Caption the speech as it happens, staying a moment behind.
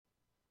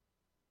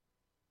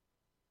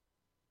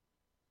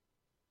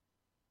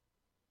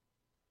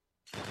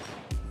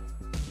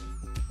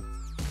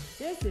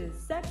This is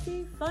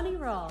Sexy Funny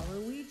Raw, where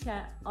we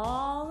chat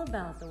all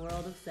about the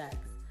world of sex,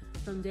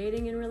 from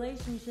dating and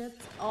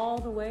relationships all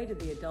the way to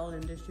the adult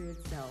industry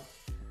itself.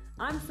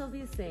 I'm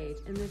Sylvia Sage,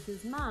 and this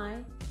is my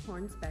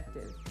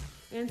Pornspective,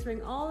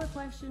 answering all the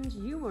questions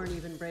you weren't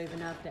even brave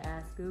enough to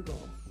ask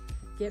Google.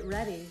 Get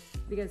ready,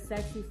 because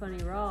Sexy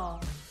Funny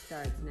Raw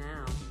starts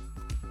now.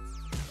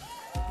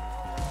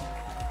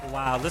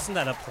 Wow, listen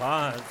to that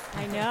applause.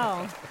 I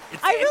know.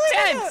 It's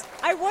intense.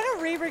 I want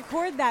to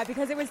re-record that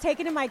because it was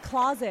taken in my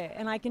closet,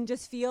 and I can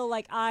just feel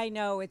like I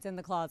know it's in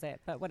the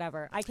closet. But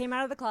whatever. I came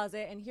out of the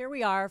closet, and here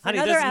we are for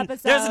another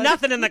episode. There's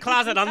nothing in the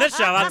closet on this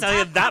show, I'll tell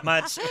you that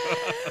much.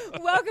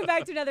 Welcome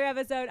back to another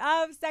episode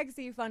of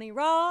Sexy Funny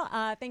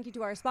Raw. Thank you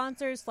to our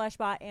sponsors,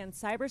 Fleshbot and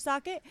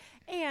CyberSocket.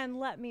 And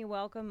let me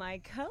welcome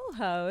my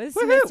co-host,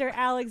 Mr.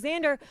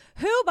 Alexander,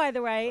 who, by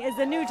the way, is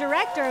the new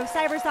director of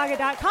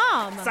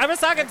CyberSocket.com.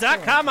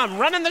 CyberSocket.com, I'm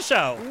running the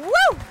show.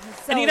 Woo!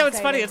 So And you know, it's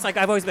exciting. funny. It's like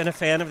I've always been a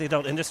fan of the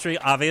adult industry,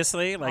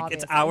 obviously. Like,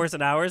 it's hours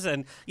and hours.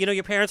 And, you know,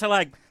 your parents are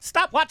like,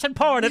 stop watching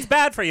porn. It's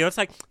bad for you. It's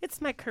like,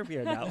 it's my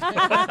career now.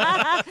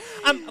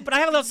 But I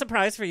have a little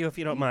surprise for you, if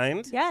you don't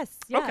mind. Yes.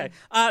 Yeah. Okay.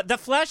 The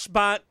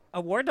Fleshbot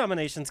award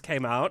nominations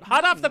came out.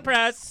 Hot off the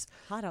press.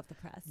 Hot off the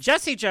press.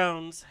 Jesse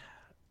Jones,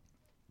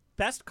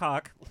 best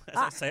cock, as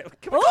I say.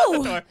 Can we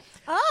close the door?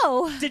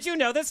 Oh. Did you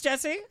know this,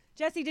 Jesse?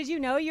 Jesse, did you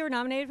know you were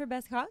nominated for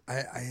Best Cock?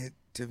 I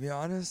to be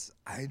honest,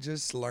 I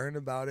just learned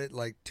about it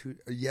like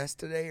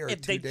yesterday or 2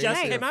 They days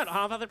just ago. came out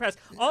off of the press.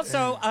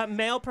 Also,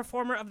 Male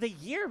Performer of the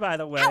Year, by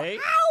the way.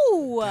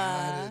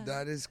 Ow!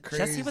 That is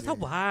crazy. Jesse with a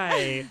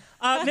Y.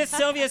 Miss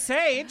Sylvia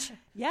Sage,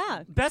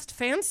 Yeah. best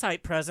fan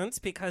site presence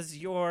because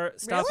your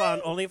stuff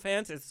Really? on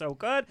OnlyFans is so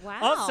good. Wow.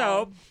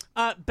 Also,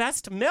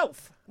 best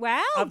MILF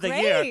Wow, of the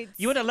great. year.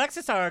 You and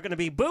Alexis are going to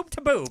be boob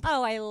to boob.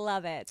 Oh, I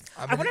love it.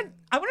 I want to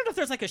know if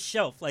there's like a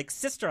shelf, like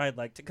Sister I'd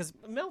like to, because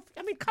MILF,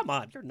 I mean, come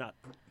on, you're not.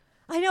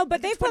 I know,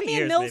 but they've put 20 me in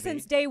years, MILF maybe.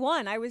 since day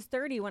one. I was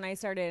 30 when I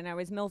started, and I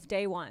was MILF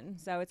day one.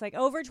 So it's like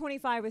over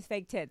 25 with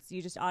fake tits.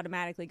 You just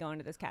automatically go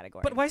into this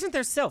category. But why isn't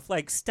there SILF,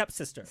 like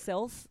stepsister?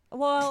 Sylph?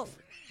 Well,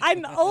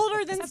 I'm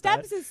older than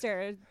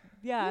stepsister.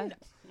 Yeah.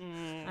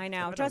 I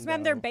know. Trust me,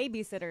 I'm their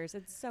babysitters.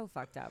 It's so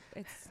fucked up.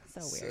 It's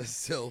so weird.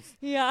 Sylph.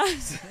 Yeah.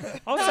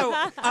 Also,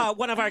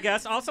 one of our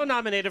guests also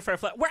nominated for a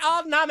we're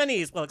all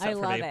nominees. Well, except I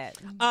for love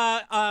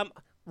me. it.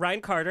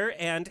 Ryan Carter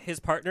and his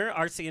partner,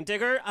 RC and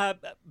Digger,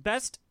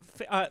 best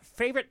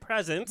favorite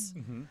presents.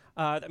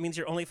 That means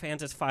your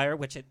OnlyFans is fire,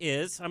 which it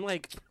is. I'm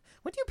like,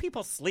 when do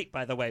people sleep,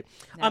 by the way?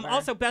 Never.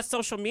 Also, best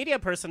social media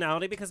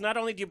personality, because not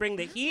only do you bring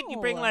the heat, you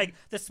bring like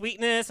the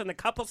sweetness and the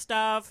couple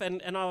stuff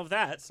and all of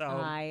that. So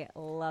I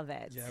love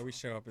it. Yeah, we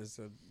show up as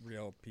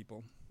real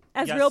people.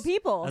 As Yes. real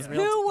people. As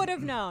real- Who would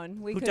have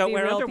known we who could don't be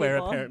wear real underwear,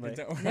 people?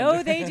 apparently.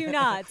 No, they do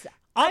not.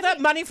 All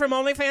that money from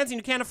OnlyFans and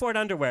you can't afford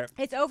underwear.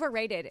 It's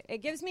overrated.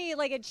 It gives me,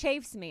 like, it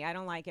chafes me. I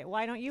don't like it.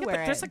 Why don't you wear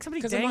But there's it? like somebody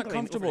Because I'm dangling not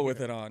comfortable over with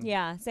here. it on.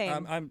 Yeah,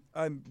 same.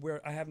 I'm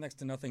where I have next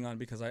to nothing on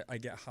because I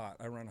get hot.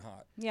 I run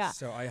hot. Yeah.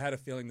 So I had a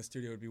feeling the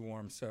studio would be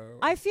warm. So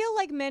I feel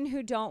like men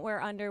who don't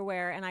wear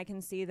underwear and I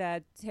can see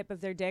the tip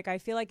of their dick, I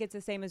feel like it's the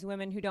same as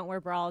women who don't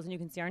wear bras and you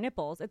can see our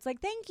nipples. It's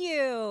like, thank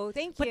you.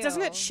 But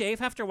doesn't it chafe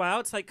after a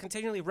while? It's like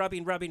continually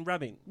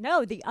rubbing.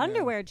 No, the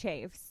underwear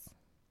chafes.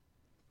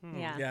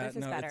 Yeah, yeah, this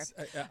is no, better.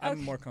 I'm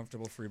Okay. more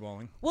comfortable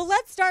freeballing. Well,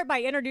 let's start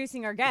by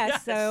introducing our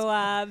guests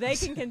so they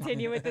can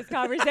continue with this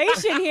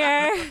conversation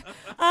here.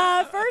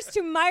 First,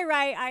 to my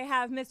right, I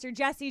have Mr.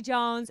 Jesse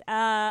Jones,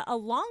 a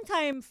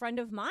longtime friend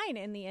of mine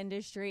in the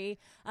industry.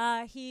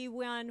 He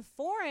won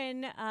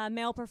Foreign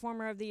Male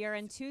Performer of the Year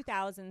in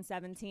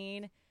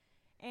 2017.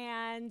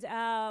 And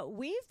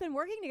we've been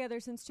working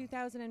together since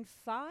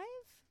 2005.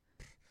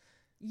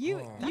 You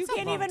That's a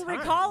can't long even time.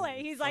 recall it.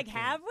 He's like,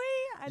 have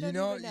we? I don't even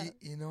know.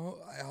 You know,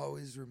 I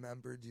always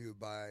remembered you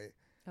by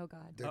Oh,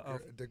 God.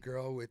 the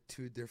girl with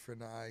two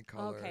different eye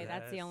colors. Okay,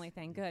 that's the Yes. only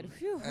thing. Good.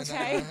 Whew, And,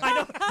 okay. I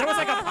know. There was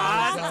like a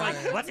pause.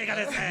 It's like, what's he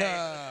going to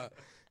say?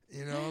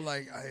 You know,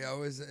 like I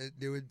always, it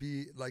would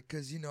be like,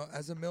 because, you know,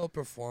 as a male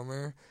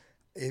performer,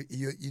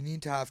 you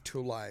need to have two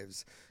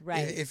lives.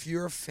 Right. If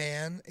you're a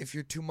fan, if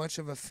you're too much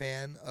of a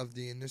fan of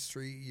the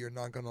industry, you're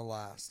not going to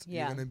last.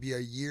 Yeah. You're going to be a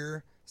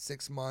year,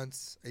 6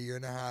 months, a year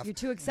and a half. You're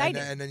too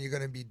excited. And then you're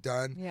going to be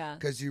done. Yeah.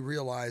 Because you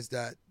realize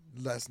that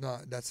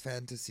that's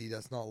fantasy.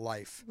 That's not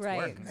life.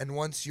 Right. And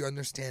once you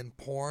understand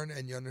porn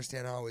and you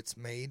understand how it's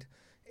made,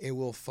 it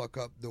will fuck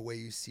up the way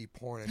you see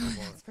porn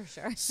anymore. For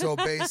sure. So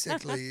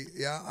basically,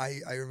 yeah,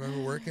 I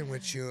remember working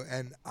with you,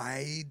 and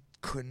I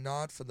could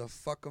not for the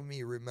fuck of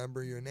me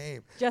remember your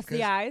name. Just the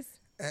 'Cause- eyes.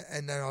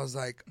 And then I was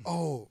like,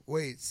 oh,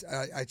 wait.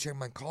 I checked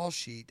my call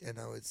sheet, and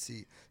I would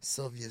see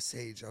Sylvia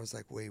Sage. I was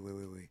like, wait.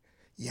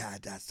 Yeah,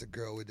 that's the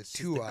girl with the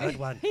two eyes. Good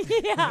one.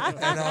 Yeah.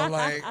 And I'm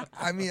like,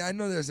 I mean, I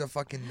know there's a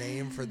fucking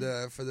name for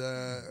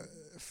the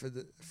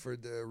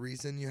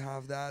reason you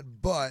have that,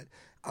 but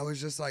I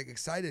was just like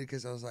excited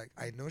because I was like,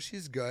 I know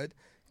she's good.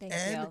 Thank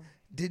and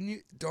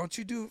you. don't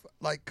you do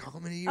like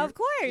comedy? Of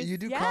course. You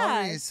do yeah.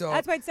 comedy. So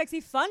that's why it's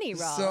sexy funny,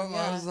 Rob. So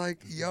yeah. I was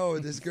like, yo,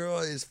 this girl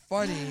is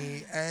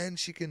funny and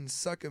she can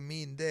suck a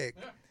mean dick.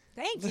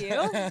 Thank you.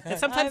 And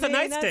sometimes I a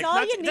nice mean, dick. that's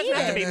all you It doesn't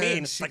have to be And then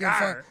mean. she Like,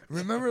 can "Arr."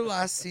 remember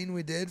last scene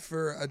we did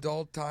for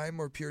Adult Time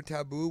or Pure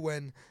Taboo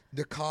when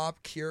the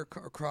cop Keir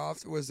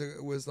Croft was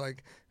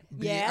like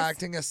Yes.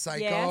 acting a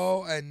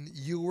psycho, and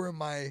you were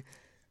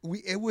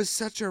it was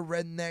such a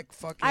redneck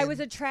fucking. I was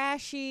a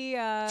trashy,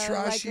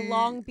 like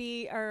Long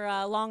Beach or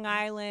Long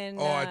Island.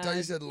 Oh, I thought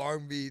you said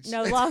Long Beach.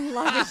 No, Long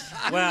Beach.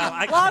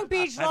 Well, Long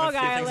Beach, I have a Long few things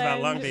Island.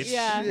 about Long Beach.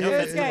 Yeah, No it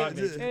was offense to great. Long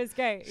Beach. It was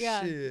great.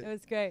 Yeah, Shit. it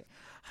was great.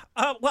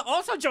 Well,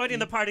 also joining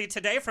the party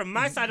today from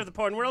my side of the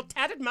porn world,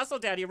 tatted muscle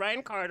daddy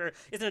Ryan Carter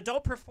is an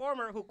adult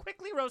performer who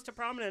quickly rose to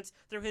prominence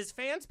through his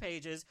fans'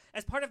 pages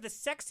as part of the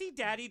sexy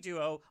daddy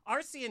duo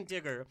RC and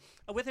Digger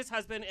with his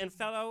husband and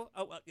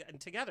and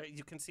together,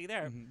 you can see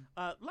there.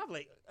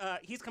 Lovely.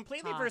 He's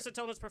completely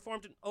versatile and has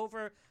performed in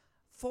over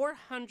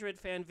 400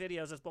 fan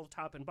videos as both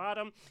top and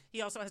bottom.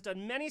 He also has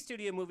done many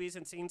studio movies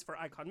and scenes for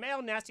Icon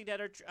Mail, Nasty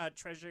Deader,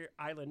 Treasure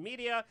Island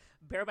Media,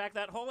 Bareback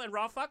That Hole, and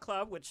Raw Fuck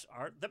Club, which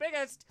are the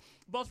biggest.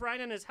 Both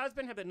Ryan and his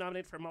husband have been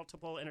nominated for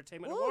multiple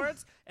entertainment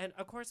awards, and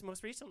of course,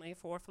 most recently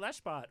for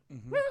Fleshbot.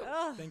 Woo!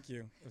 Thank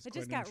you. It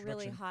just got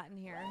really hot in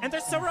here. And they're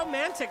so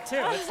romantic too.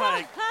 It's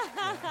like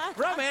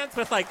romance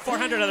with like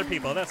 400 other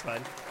people. That's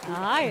fun.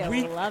 I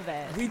love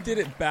it. We did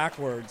it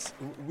backwards.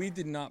 We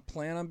did not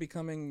plan on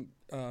becoming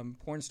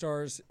porn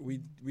stars. We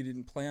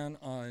didn't plan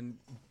on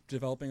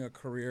developing a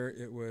career.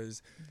 It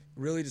was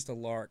really just a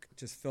lark,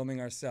 just filming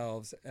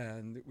ourselves,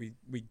 and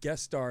we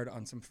guest starred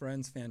on some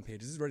friends' fan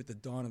pages. This is right at the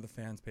dawn of the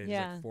fans pages,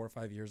 like 4 or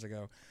 5 years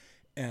ago.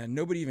 And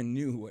nobody even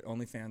knew what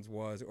OnlyFans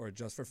was, or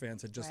Just for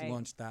Fans had just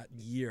launched that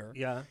year.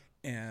 Yeah.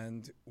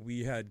 And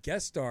we had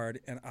guest starred,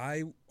 and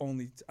I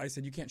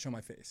said, you can't show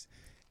my face.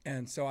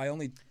 And so I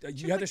only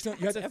you have to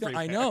film.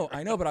 I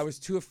know, but I was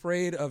too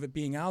afraid of it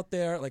being out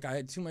there. Like I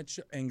had too much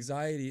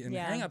anxiety and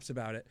hang-ups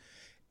about it,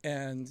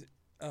 and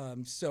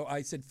so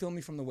I said, "Film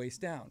me from the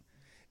waist down."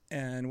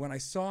 And when I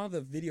saw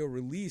the video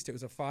released, it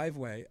was a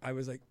 5-way. I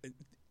was like,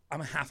 "I'm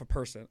a half a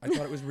person." I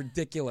thought it was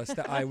ridiculous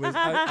that I was.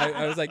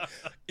 I was like,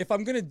 "If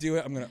I'm gonna do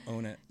it, I'm gonna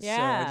own it."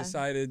 Yeah. So I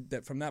decided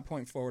that from that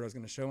point forward, I was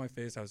gonna show my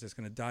face. I was just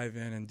gonna dive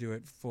in and do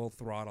it full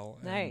throttle.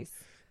 And Nice.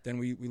 then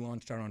we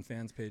launched our own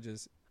fans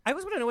pages. I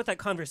always want to know what that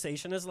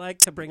conversation is like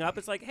to bring up.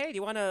 It's like, hey, do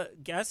you want to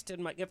guest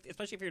in my?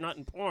 Especially if you're not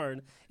in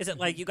porn, is it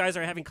like you guys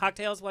are having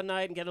cocktails one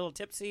night and get a little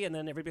tipsy, and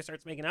then everybody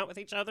starts making out with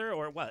each other,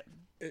 or what?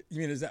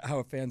 You mean, is that how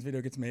a fans video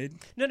gets made?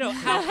 No.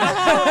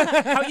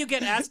 How you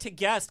get asked to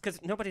guest?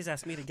 Because nobody's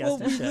asked me to guest.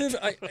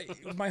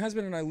 Well, my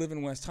husband and I live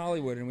in West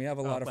Hollywood, and we have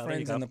a lot of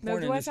friends in the porn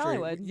Moved to West industry.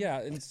 Hollywood. Yeah,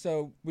 and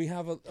so we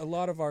have a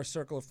lot of our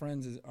circle of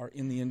friends are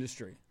in the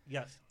industry.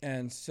 Yes.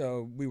 And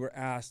so we were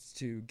asked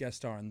to guest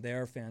star on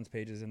their fans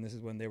pages, and this is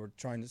when they were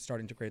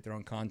starting to create their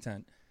own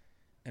content.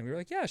 And we were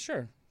like, yeah,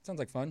 sure. Sounds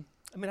like fun.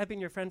 I mean, I've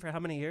been your friend for how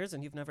many years,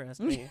 and you've never asked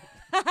me.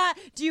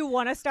 Do you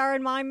want to star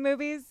in my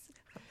movies?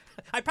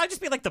 I'd probably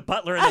just be like the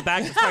butler in the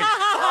back. Just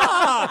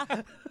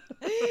like,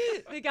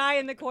 The guy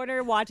in the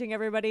corner watching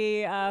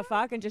everybody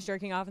fuck and just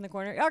jerking off in the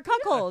corner. Our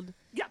cuckold.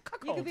 yeah,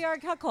 cuckold. You could be our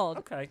cuckold.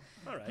 Okay.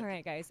 All right. All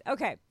right, guys.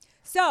 Okay.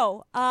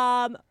 So,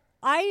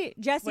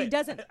 Jesse Wait,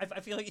 doesn't.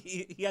 I feel like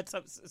he had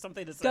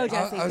something to say. Go,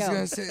 Jesse. I was go.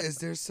 gonna say, is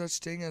there such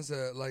thing as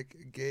a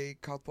gay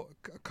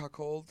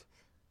cuckold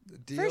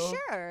deal? For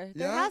sure.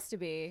 There Yeah? has to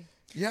be.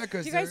 Yeah,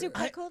 because Do you guys do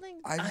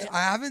cuckolding? I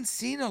haven't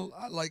seen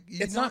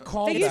It's not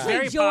called They that. usually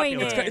very join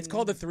popular. in. It's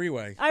called a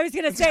 3-way. I was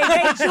gonna say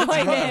they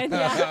join in.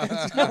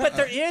 Yeah. No, but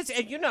there is,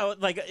 and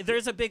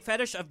there's a big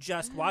fetish of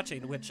just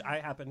watching, which I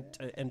happen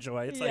to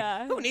enjoy. It's Yeah.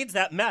 like, who needs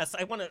that mess?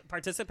 I want to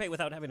participate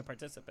without having to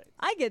participate.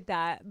 I get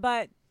that,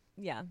 but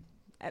yeah.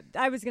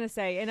 I was gonna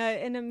say in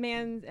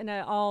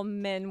a all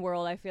men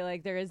world, I feel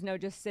like there is no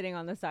just sitting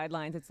on the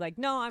sidelines. It's like,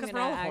 no, I'm 'Cause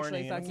gonna we're all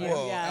actually horny fuck and you.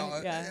 Whoa, Yeah,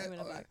 I'm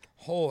gonna fuck.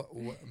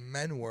 whole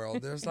men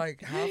world. There's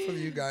like half of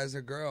you guys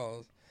are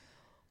girls.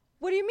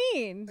 What do you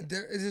mean?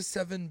 There is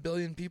 7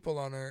 billion people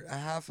on Earth.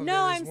 Half of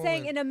No, it is I'm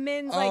saying women. in a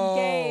men's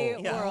gay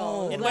Yeah.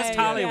 world. In Like, West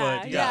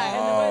Hollywood, Yeah. in the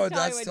Oh, West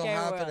that's Hollywood still gay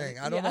world. happening.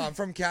 I don't know. I'm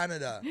from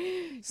Canada.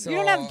 So, You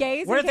don't have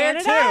gays We're in there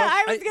Canada? too.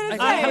 I was gonna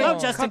say. hello,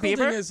 Justin Cuckolding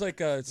Bieber? is like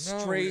a No,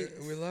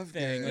 straight we love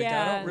thing. gay. Like,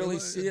 Yeah. I don't really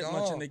see it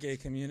much No. in the gay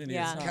community.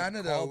 Yeah. It's not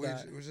Canada, called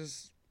that. we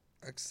just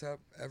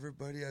accept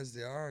everybody as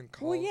they are and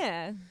call. Well,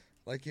 yeah.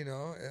 Like,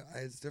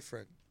 it's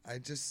different.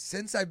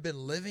 Since I've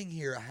been living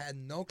here, I had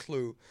no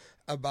clue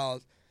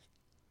about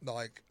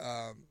like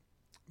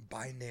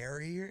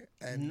binary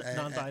and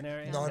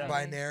Non-binary. and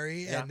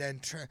non-binary, Yeah. and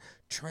then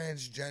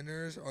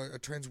transgenders or a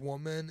trans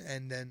woman,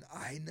 and then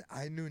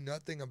I knew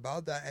nothing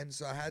about that, and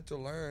so I had to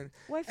learn.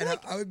 Well, I feel And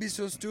like I would be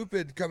so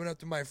stupid coming up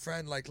to my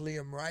friend like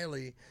Liam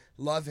Riley,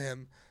 love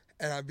him,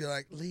 and I'd be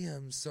like,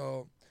 Liam,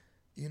 so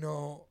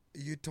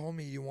you told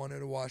me you wanted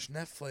to watch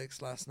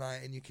Netflix last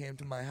night, and you came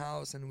to my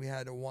house, and we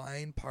had a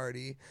wine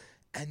party,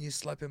 and you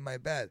slept in my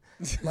bed.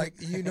 Like,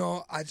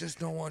 I just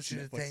don't want you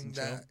to Netflix think and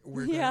that chill.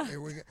 we're Yeah.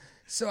 gonna.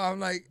 So I'm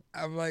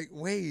like,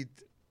 wait.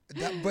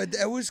 but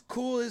it was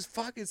cool as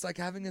fuck. It's like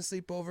having a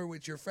sleepover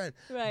with your friend.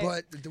 Right.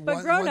 But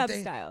But grown-up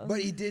style.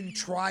 But he didn't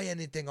try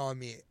anything on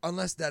me,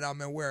 unless that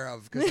I'm aware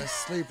of, because I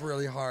sleep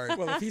really hard.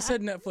 Well, if he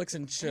said Netflix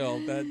and chill,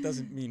 that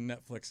doesn't mean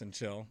Netflix and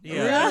chill.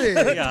 Yeah.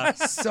 Really? Yeah.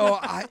 So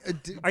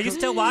Are you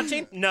still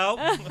watching? No.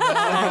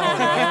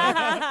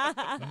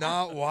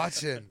 Not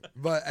watching.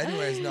 But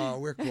anyways, no,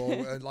 we're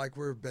cool. Like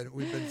we've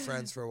been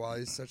friends for a while.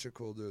 He's such a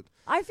cool dude.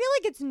 I feel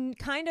like it's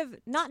kind of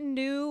not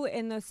new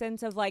in the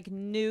sense of like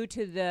new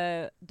to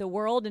the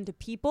world and to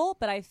people,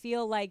 but I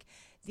feel like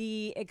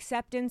the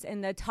acceptance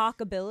and the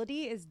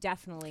talkability is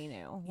definitely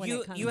new.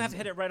 You have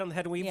hit it right on the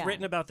head. We've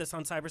written about this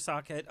on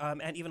CyberSocket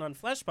and even on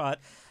Fleshbot.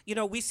 You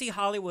know, we see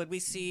Hollywood. We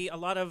see a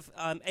lot of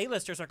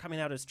A-listers are coming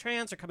out as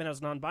trans or coming out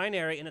as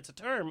non-binary, and it's a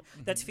term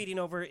that's feeding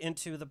over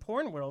into the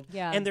porn world.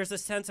 Yeah. And there's a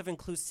sense of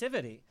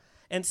inclusivity.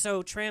 And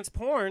so trans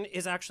porn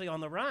is actually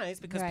on the rise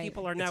because Right.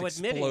 people are now It's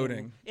admitting.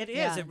 exploding. It is.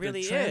 Yeah. It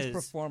really the trans is.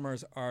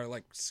 performers are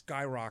like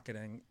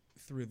skyrocketing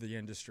through the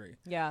industry,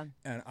 Yeah.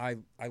 and I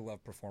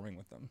love performing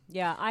with them.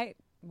 Yeah.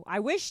 I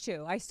wish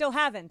to. I still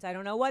haven't. I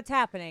don't know what's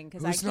happening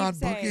because I Who's keep not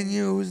saying, booking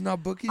you? Who's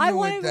not booking you? I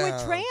want to with with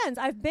them? trans.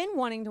 I've been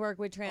wanting to work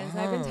with trans. And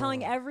I've been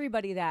telling Oh.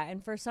 everybody that,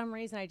 and for some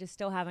reason, I just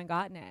still haven't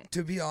gotten it.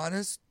 To be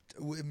honest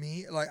with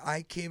me, like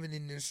I came in the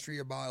industry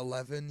about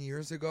 11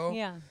 years ago.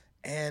 Yeah.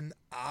 And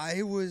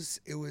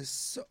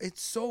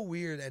it's so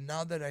weird. And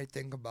now that I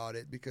think about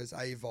it, because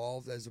I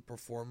evolved as a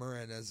performer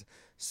and as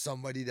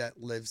somebody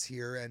that lives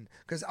here, and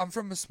because I'm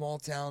from a small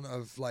town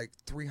of like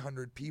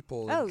 300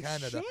 people in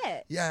Canada.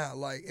 Shit. Yeah,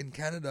 like in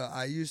Canada,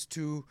 I used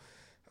to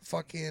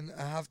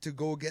have to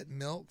go get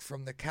milk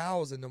from the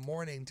cows in the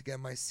morning to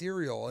get my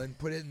cereal and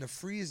put it in the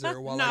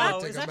freezer while I No,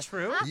 would take is a that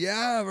true?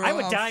 Yeah, bro. I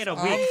would die in a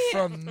week.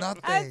 I'm from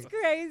nothing. That's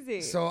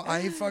crazy. So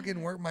I fucking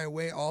worked my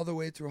way all the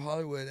way through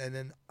Hollywood, and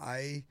then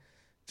I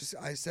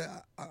said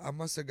I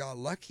must have got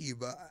lucky,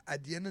 but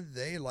at the end of the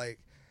day, like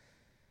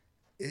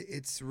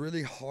it's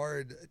really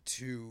hard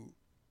to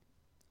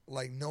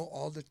like know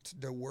all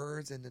the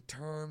words and the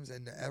terms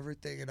and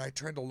everything, and I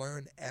try to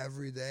learn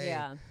every day.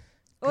 Yeah.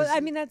 Well,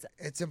 I mean,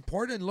 It's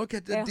important. Look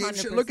at Yeah,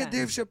 look at 100%.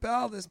 Dave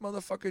Chappelle. This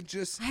motherfucker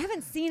just. I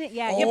haven't seen it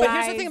yet. Oh, You But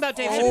here's the guys. thing about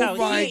Dave Oh Chappelle.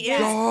 my He is-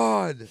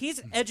 God.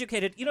 He's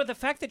educated. You know, the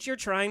fact that you're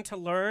trying to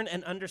learn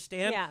and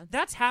understand, Yeah.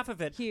 that's half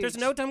of it. Huge. There's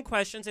no dumb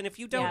questions, and if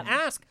you don't Yeah.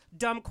 ask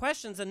dumb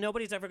questions, then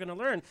nobody's ever going to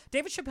learn.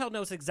 David Chappelle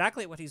knows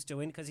exactly what he's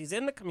doing because he's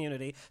in the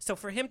community, so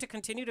for him to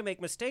continue to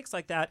make mistakes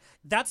like that,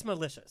 that's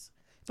malicious.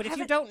 But if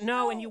you don't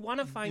know and you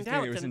want to You find think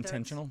out, it was then that's-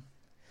 intentional?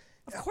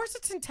 Of course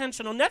it's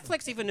intentional.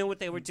 Netflix even knew what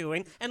they were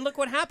doing, and look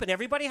what happened.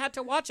 Everybody had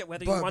to watch it,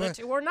 whether you wanted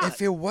to or not.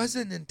 If it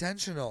wasn't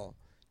intentional,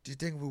 do you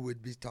think we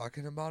would be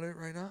talking about it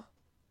right now?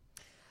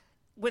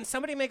 When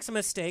somebody makes a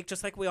mistake,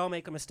 just like we all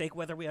make a mistake,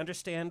 whether we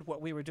understand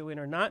what we were doing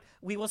or not,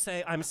 we will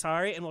say, I'm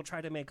sorry, and we'll try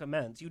to make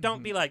amends. You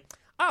don't be like,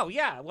 oh,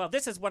 yeah, well,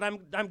 this is what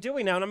I'm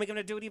doing now, and I'm going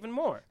to do it even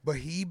more. But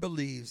he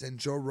believes, and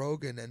Joe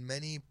Rogan and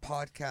many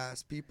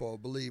podcast people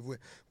believe,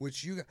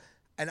 which you,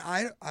 and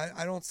I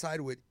don't side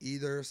with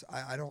either.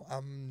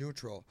 I'm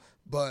neutral.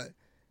 But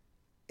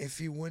if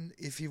he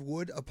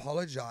would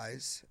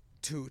apologize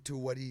to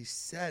what he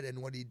said and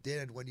what he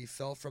did when he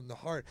fell from the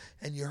heart,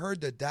 and you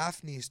heard the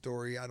Daphne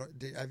story.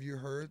 Have you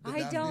heard the I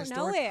Daphne don't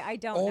story? know it. I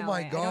don't Oh know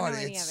my it. I don't God, know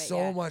any it's of it so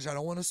yet. much. I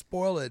don't want to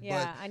spoil it,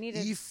 Yeah, but I need to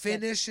he get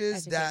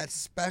finishes that educated.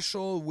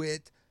 special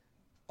with,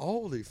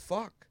 holy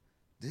fuck,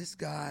 this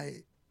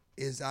guy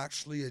is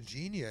actually a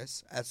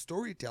genius at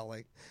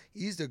storytelling.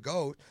 He's the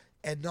GOAT.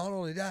 And not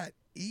only that,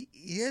 he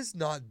has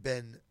not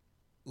been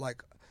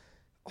like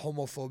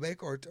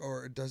homophobic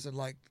or doesn't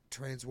like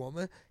trans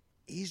women.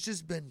 He's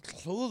just been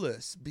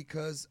clueless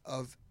because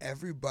of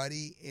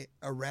everybody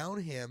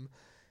around him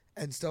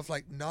and stuff,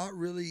 like not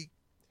really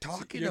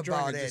talking You're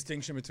drawing about a it.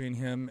 distinction between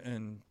him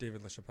and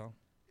David LaChapelle.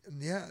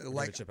 Yeah,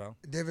 like David Chappelle.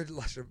 David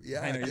LaChapelle.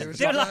 Yeah, I know, David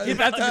David Chappelle. You're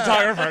about the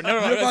photographer.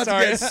 No, You're about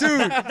sorry. to get sued.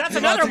 That's You're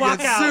another about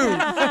to get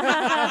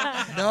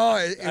walkout. sued. No,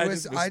 it I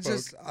was. just I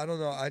misspoke. don't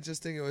know. I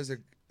just think it was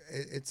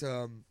it's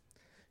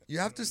you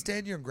have to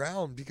stand your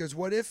ground, because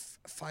what if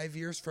 5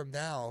 years from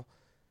now,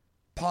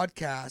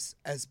 podcast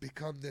has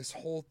become this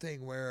whole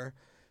thing where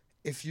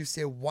if you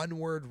say one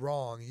word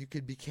wrong, you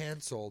could be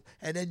canceled,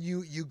 and then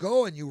you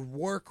go and you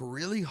work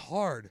really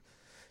hard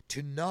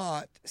to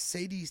not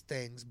say these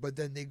things, but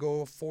then they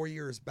go 4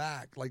 years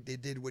back, like they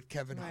did with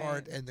Kevin Right.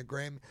 Hart and the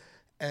Grammy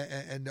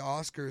and the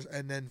Oscars,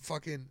 and then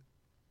fucking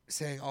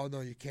saying, "Oh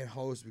no, you can't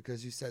host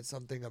because you said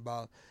something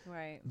about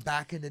Right.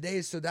 back in the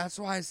days." So that's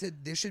why I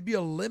said there should be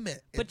a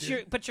limit. But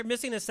you're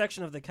missing a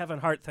section of the Kevin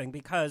Hart thing,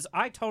 because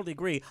I totally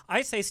agree.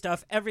 I say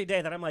stuff every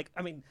day that I'm like,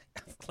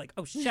 like,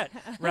 oh shit,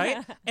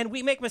 right? And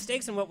we make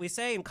mistakes in what we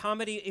say, and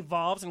comedy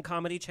evolves and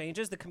comedy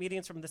changes. The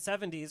comedians from the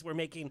 70s were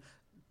making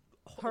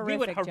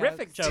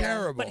horrific jokes.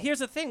 Terrible. But here's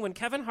the thing: when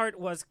Kevin Hart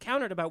was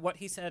countered about what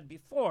he said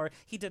before,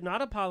 he did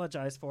not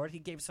apologize for it. He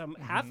gave some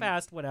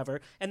half-assed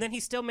whatever, and then he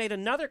still made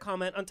another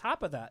comment on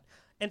top of that.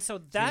 And so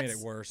You that's made it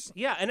worse.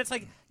 Yeah, and it's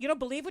like,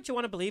 believe what you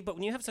want to believe, but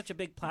when you have such a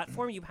big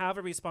platform, you have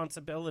a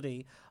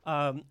responsibility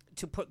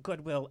to put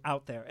goodwill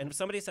out there. And if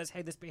somebody says,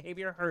 hey, this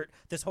behavior hurt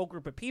this whole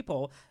group of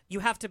people, you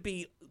have to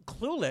be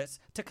clueless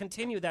to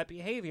continue that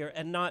behavior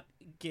and not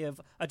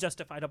give a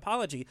justified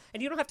apology.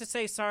 And you don't have to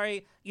say,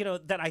 sorry,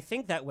 that I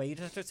think that way. You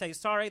just have to say,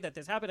 sorry that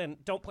this happened,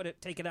 and don't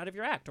take it out of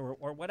your act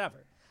or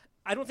whatever.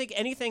 I don't think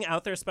anything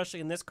out there,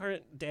 especially in this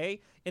current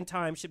day and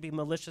time, should be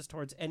malicious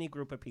towards any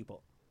group of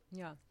people.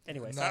 Yeah.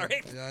 Anyway,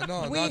 sorry. Yeah,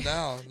 no, not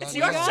now. It's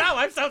your show.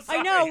 I'm so sorry.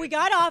 I know. We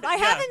got off. I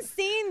haven't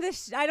seen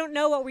this. I don't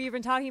know what we've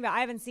been talking about.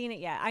 I haven't seen it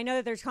yet. I know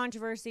that there's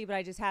controversy, but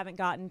I just haven't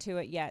gotten to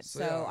it yet.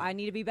 So I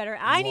need to be better.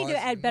 I need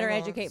to better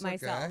educate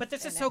myself. But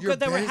this is so good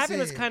that we're having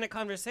this kind of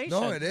conversation.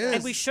 No, it is.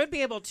 And we should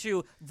be able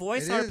to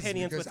voice our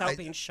opinions without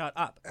being shut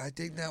up. I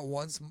think that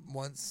once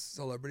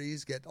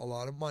celebrities get a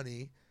lot of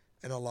money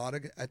and a lot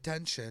of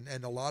attention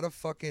and a lot of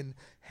fucking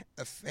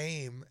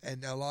fame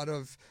and a lot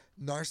of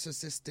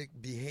narcissistic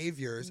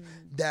behaviors,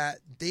 that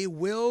they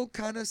will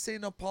kind of say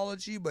an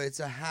apology, but it's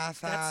a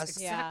half-ass.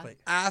 Exactly.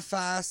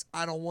 Half-ass.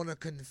 I don't want to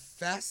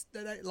confess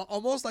that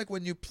almost like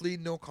when you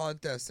plead no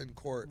contest in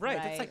court. Right.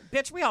 It's like,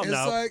 bitch, we all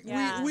know. It's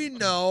like we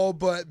know,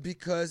 but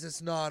because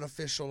it's not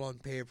official on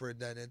paper,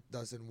 then it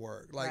doesn't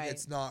work. Like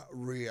it's not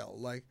real.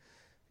 Like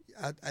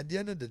at the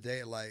end of the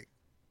day, like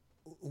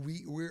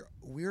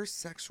we're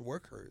sex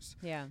workers.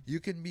 Yeah.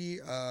 You can be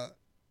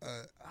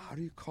how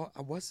do you call?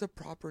 What's the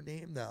proper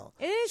name now?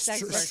 It is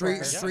sex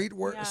worker. Street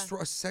work.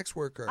 Sex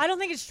worker. I don't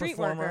think it's street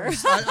worker.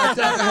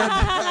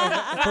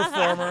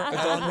 Performer.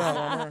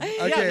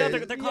 Okay. No,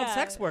 they're called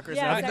sex workers.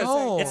 Yeah,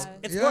 now sex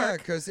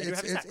because it's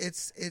work.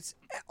 because it's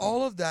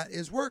all of that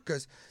is work.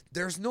 Because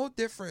there's no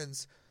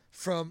difference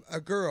from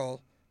a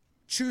girl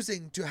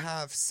choosing to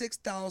have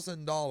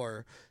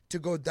 $6,000 to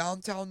go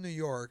downtown New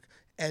York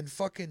and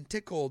fucking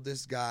tickle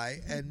this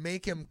guy and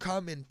make him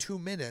come in 2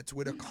 minutes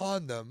with a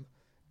condom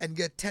and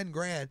get 10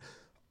 grand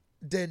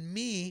than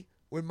me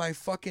with my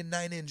fucking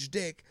 9-inch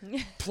dick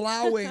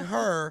plowing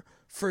her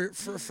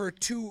for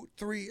 2,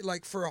 3,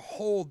 like for a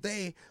whole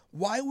day.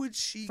 Why would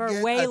she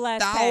get way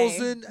less pay?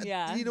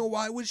 $1,000?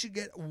 Why would she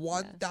get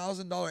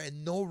 $1,000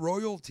 and no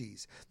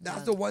royalties?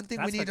 That's the one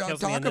thing we need to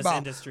talk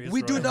about.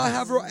 We do not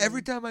have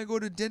every time I go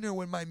to dinner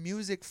with my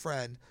music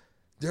friend,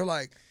 they're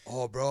like,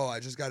 oh, bro, I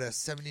just got a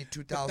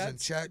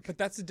 $72,000 check. But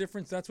that's the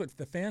difference. That's what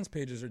the fans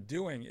pages are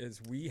doing is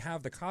we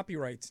have the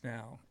copyrights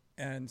now.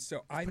 And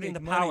so I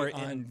make money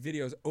on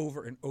videos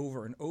over and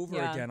over and over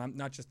again. I'm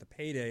not just the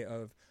payday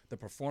of the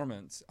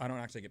performance. I don't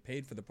actually get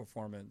paid for the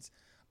performance.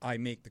 I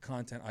make the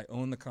content. I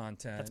own the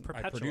content. That's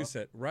perpetual. I produce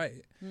it.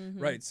 Right.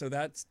 Right. So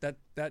that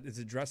is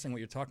addressing what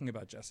you're talking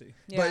about, Jesse.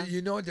 Yeah.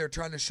 But they're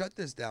trying to shut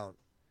this down.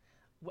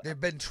 They've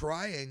been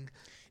trying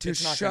to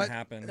it's not shut gonna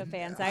happen. The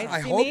fan sites. I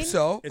hope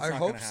so. It's I not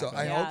hope gonna so. happen.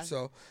 I hope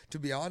so. To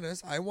be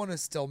honest, I want to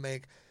still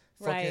make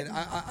fucking.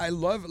 I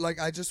love, like,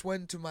 I just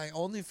went to my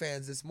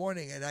OnlyFans this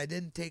morning and I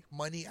didn't take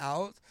money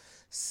out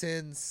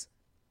since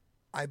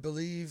I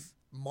believe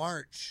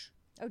March.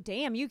 Oh,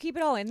 damn. You keep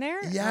it all in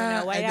there?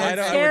 Yeah. Oh, no, that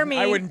would scare me.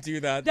 I wouldn't do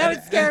that. That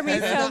would scare me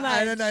so much.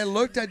 And then I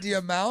looked at the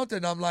amount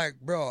and I'm like,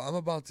 bro, I'm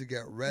about to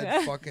get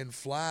red fucking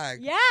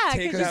flag. Yeah,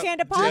 because you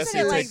can't deposit Jesse,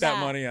 it like take that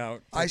money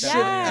out. I Take that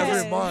should money out.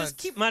 every month. Just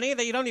keep money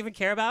that you don't even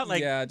care about.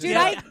 Like, yeah, Dude,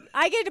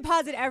 I get a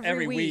deposit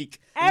every week.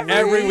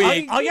 Every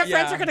week. All your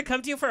friends are going to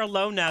come to you for a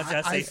loan now,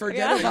 Jesse. I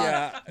forget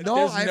about it.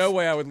 There's no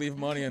way I would leave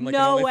money in like an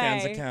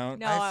OnlyFans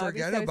account. No, I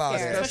forget about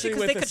it. Especially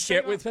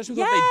with what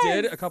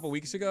they did a couple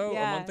weeks ago,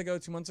 a month ago,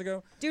 2 months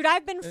ago. Dude,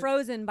 I've been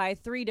frozen by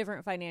 3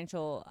 different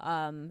financial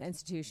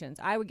institutions.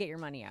 I would get your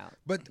money out.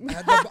 But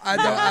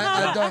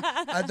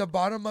at the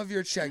bottom of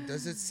your check,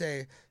 does it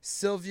say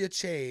Sylvia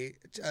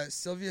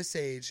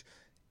Sage,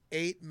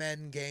 8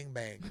 men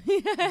gangbang?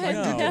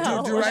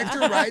 Like, do director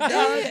write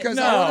that? Because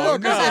I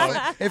want to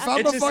know. If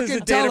I'm a fucking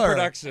teller,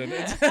 production.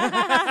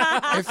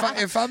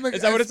 if I'm a,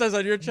 is that what it says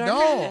on your check?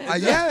 No,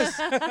 yes,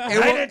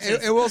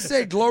 it will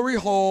say Glory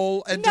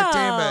Hole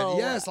Entertainment. No.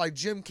 Yes, like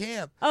Jim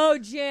Camp. Oh,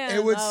 Jim.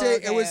 It would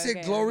say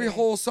okay, Glory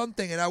Hole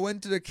something, and I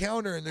went to the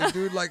counter, and the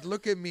dude like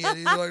look at me, and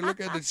he's like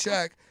look at the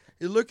check.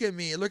 You look at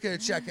me, look at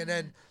the check, and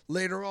then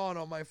later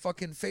on my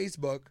fucking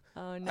Facebook,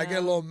 I get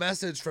a little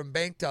message from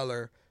bank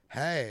teller.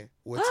 Hey,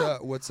 what's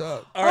up? What's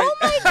up? All right. Oh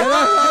my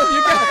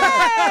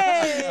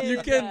God! You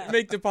can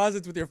make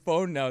deposits with your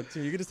phone now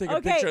too. You can just take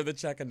a picture of the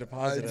check and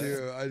deposit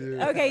it. I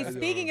do. Okay,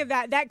 speaking of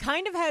that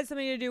kind of has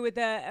something to do with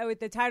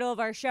the title of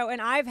our show,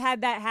 and I've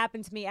had that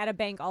happen to me at a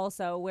bank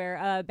also, where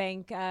a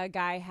bank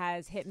guy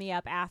has hit me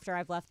up after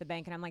I've left the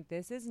bank, and I'm like,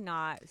 this is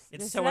not. It's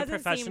this so doesn't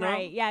unprofessional. Seem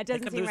right. Yeah, it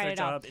doesn't could seem lose right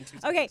their at all. job in 2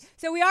 seconds. Okay,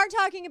 so we are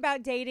talking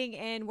about dating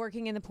and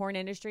working in the porn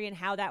industry and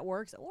how that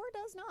works or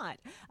does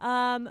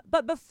not.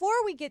 But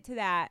before we get to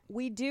that,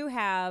 we do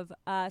have.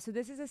 So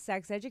this is a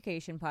sex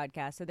education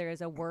podcast. So there is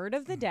a word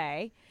of the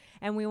day,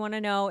 and we want to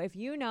know if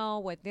you know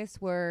what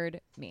this word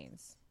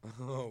means.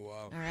 Oh,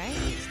 wow. All right.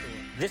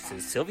 This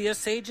is Sylvia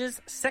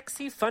Sage's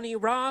sexy, funny,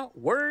 raw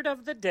word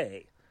of the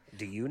day.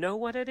 Do you know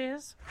what it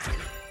is?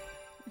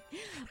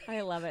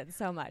 I love it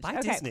so much. By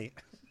okay. Disney.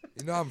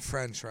 You know I'm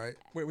French, right?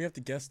 Wait, we have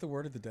to guess the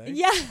word of the day?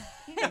 Yeah.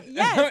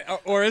 Yes.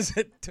 Or is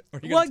it?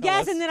 Well,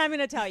 guess, and then I'm going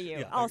to tell you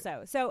Yeah,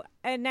 also. So,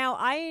 and now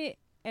I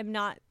am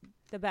not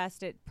the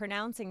best at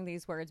pronouncing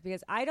these words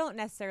because I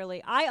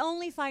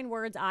only find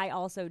words I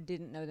also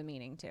didn't know the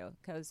meaning to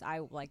because I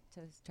like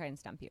to try and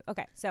stump you.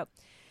 Okay, so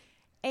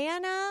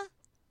anaphrodisiac.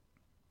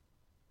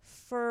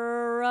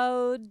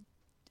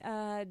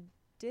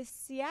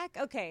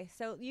 Okay,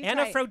 so you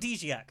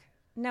Anaphrodisiac.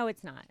 No,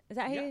 it's not. Is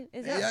that how you?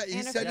 Is it Yeah,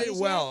 he said it anaphrodisiac?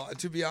 well.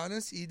 To be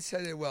honest, he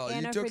said it well.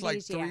 You took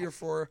like 3 or Anaphrodisiac.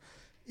 4.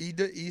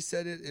 He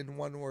said it in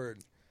one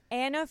word.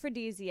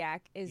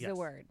 Anaphrodisiac is the Yes.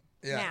 word.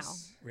 Yes. Now,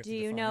 We have do to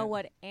you define know it.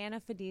 what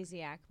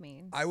anaphrodisiac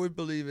means? I would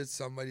believe it's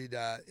somebody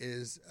that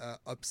is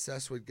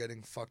obsessed with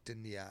getting fucked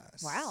in the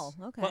ass. Wow.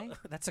 Okay. Well,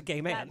 that's a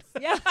gay man.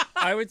 Yeah.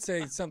 I would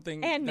say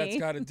something And that's me.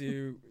 got to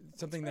do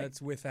something that's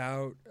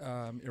without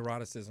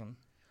eroticism.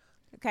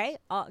 Okay,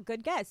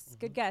 good guess.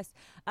 Good guess.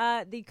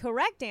 The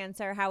correct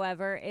answer,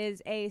 however,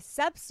 is a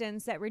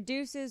substance that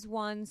reduces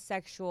one's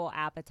sexual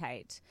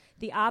appetite.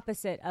 The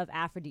opposite of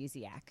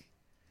aphrodisiac.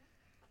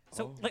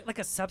 So, like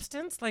a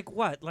substance? Like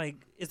what? Like,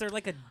 is there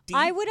like a deep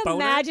I would boner?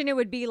 imagine it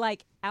would be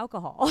like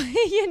alcohol.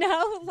 You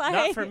know, like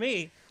Not for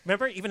me.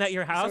 Remember, even at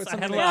your house, it's I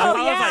had something a like-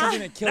 little Oh, alcohol. I was yeah.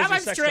 Something like, that kills now your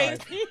I'm sex straight.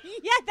 drive.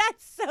 yeah,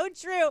 that's so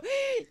true.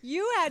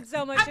 You had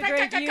so much to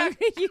drink.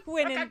 You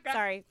went in.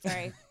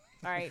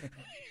 Sorry.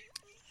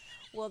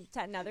 Well,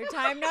 another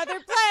time, another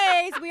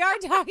place. We are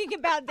talking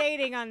about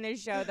dating on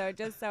this show, though,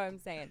 just so I'm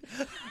saying.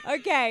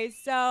 Okay,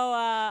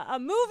 so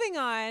moving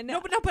on.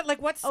 No, but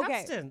like what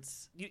Okay.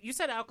 substance? You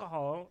said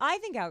alcohol. I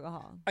think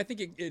alcohol I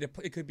think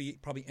it could be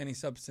probably any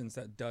substance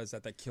that does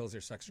that kills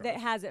your sex drive.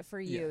 that has it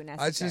for you Yeah.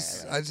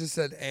 necessarily. I just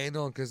said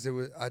anal because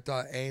I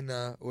thought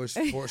ana was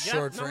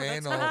short for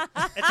that's anal. fine.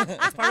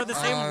 It's part of the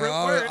same root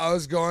word. I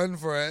was going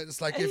for it. It's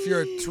like if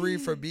you're a tree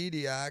for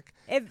bediac,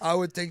 If I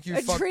would think you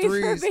a fuck tree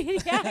for threes. me.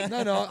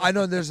 No, I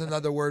know there's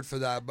another word for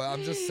that, but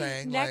I'm just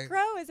saying. Like,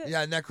 Necro? Is it?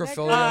 yeah,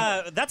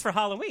 necrophilia. That's for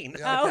Halloween.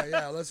 Yeah, okay,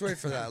 yeah, let's wait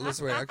for that.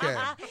 Let's wait. Okay.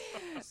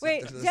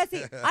 Wait,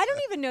 Jesse, I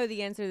don't even know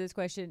the answer to this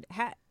question.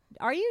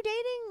 Are you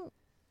dating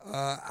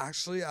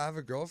Actually, I have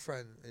a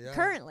girlfriend. Yeah.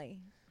 currently?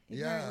 You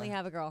Yeah. currently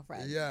have a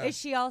girlfriend. Yeah. Is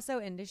she also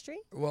industry?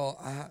 Well,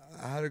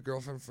 I had a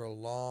girlfriend for a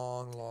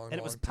long And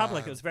it was long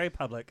public. time. It was very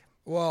public.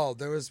 Well,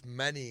 there was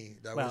many.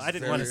 That Well, was I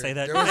didn't want to very- say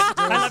that. There was, I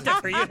there left was,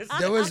 it for you.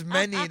 there was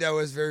many that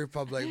was very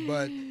public,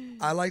 but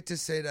I like to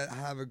say that I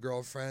have a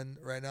girlfriend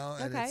right now,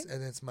 and Okay.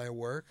 it's my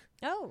work.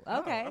 Oh,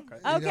 okay. okay.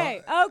 Okay.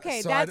 You know,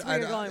 Okay. so That's I- where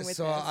you're I- going with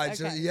so this. I Okay.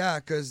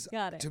 just because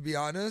Got it. to be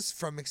honest,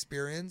 from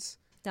experience,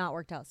 Not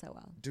worked out so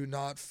well. do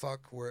not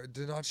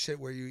shit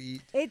where you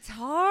eat. It's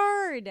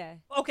hard.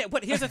 Okay,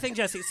 but here's the thing,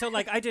 Jesse. So,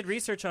 like, I did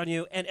research on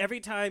you, and every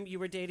time you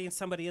were dating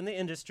somebody in the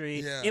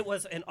industry, Yeah. it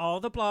was in all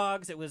the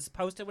blogs, it was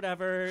posted,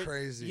 whatever.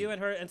 Crazy. You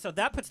and her, and so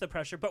that puts the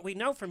pressure. But we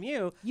know from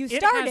you, You it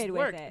started has with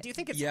worked. it. Do you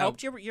think it's Yeah.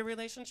 helped your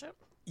relationship?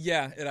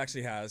 Yeah, it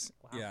actually has.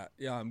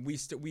 Yeah. We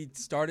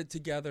started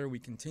together. We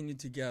continued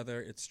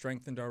together. It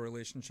strengthened our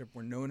relationship.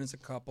 We're known as a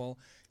couple.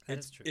 That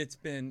is true. It's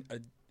been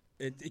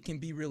it can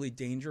be really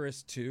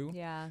dangerous too.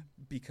 Yeah.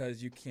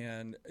 Because you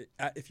can,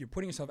 if you're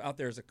putting yourself out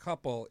there as a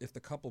couple, if the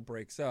couple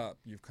breaks up,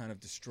 you've kind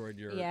of destroyed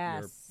your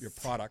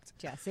product.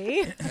 Jesse.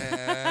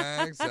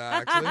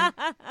 Exactly.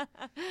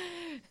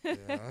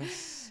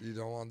 Yes. You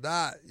don't want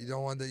that. You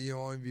don't want that. You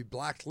don't want to be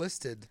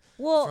blacklisted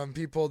Well- from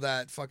people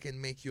that fucking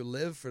make you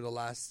live for the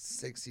last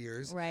 6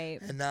 years.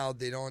 Right. And now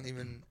they don't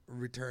even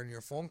return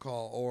your phone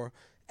call,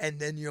 and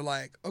then you're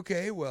like,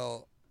 okay,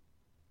 well,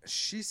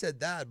 she said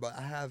that, but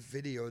I have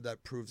video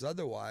that proves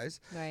otherwise.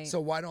 Right. So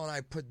why don't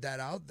I put that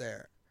out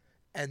there?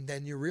 And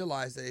then you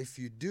realize that if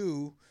you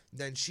do,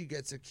 then she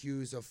gets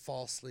accused of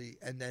falsely,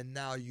 and then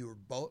now you're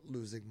both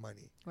losing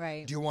money.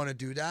 Right. Do you want to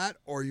do that,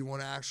 or you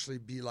want to actually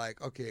be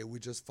like, okay, we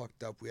just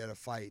fucked up, we had a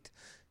fight,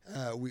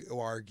 we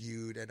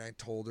argued, and I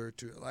told her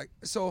to, like,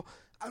 so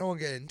I don't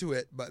get into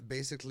it, but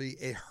basically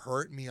it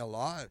hurt me a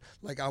lot.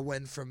 Like, I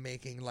went from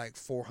making like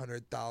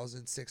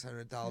 400,000,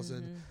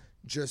 600,000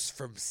 just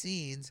from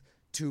scenes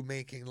to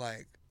making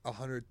like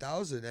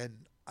 100,000, and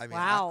I mean,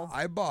 Wow.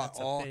 I bought That's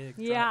a all. big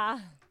drop. Yeah.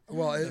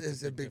 Well,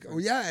 it's a big.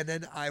 Well, yeah, and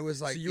then I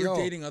was like, So you were yo,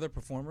 dating other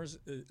performers?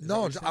 Is that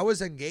no, what you're I was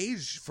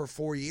engaged for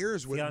 4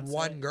 years with Fiancé.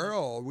 one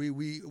girl.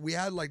 We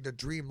had like the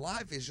dream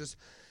life. It's just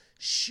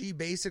she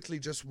basically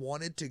just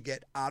wanted to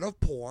get out of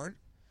porn,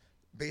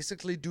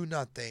 basically do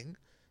nothing,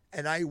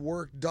 and I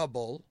work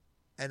double,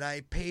 and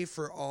I pay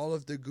for all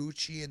of the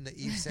Gucci and the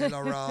Yves Saint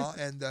Laurent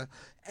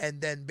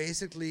and then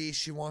basically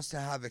she wants to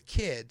have a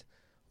kid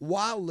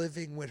while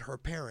living with her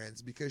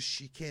parents because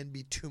she can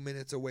be 2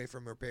 minutes away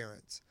from her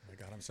parents. Oh my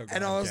God, I'm so glad.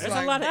 And I I'm was gay. There's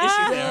like, a lot of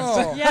issues there.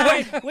 "Bro."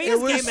 Yeah. We It as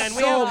was gay men,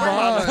 we so have our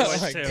mama's much. voice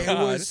Oh my too.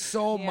 God. It was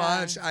so Yeah.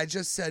 much. I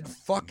just said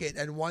fuck it.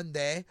 And one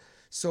day,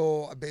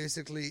 so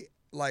basically,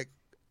 like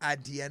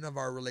at the end of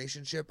our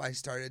relationship, I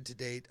started to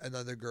date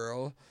another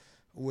girl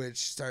which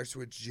starts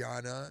with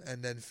Gianna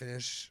and then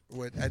finish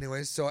with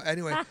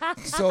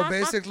so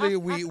basically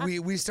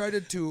we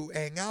started to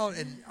hang out,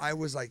 and I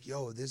was like,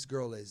 yo, this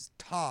girl is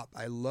top.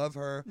 I love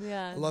her.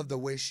 Yeah. I love the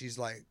way she's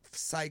like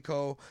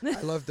psycho.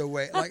 I love the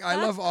way, like, I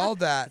love all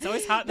that. It's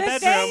always hot in the The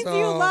bedroom. things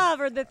you love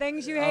or the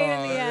things you hate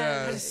in the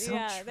yeah. end. It's so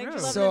things you true. love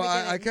in So the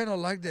I beginning. kind of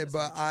liked it,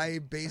 but I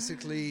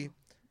basically,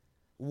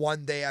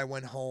 one day I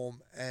went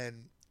home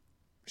and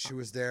she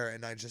was there,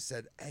 and I just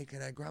said, hey,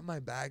 can I grab my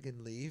bag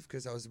and leave?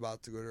 Because I was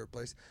about to go to her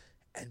place.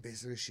 And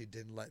basically she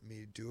didn't let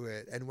me do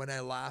it. And when I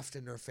laughed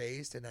in her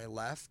face and I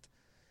left,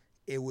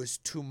 it was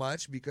too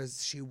much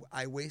because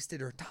I wasted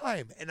her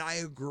time. And I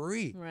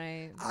agree.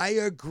 Right. I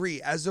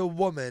agree. As a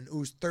woman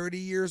who's 30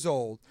 years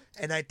old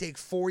and I take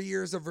 4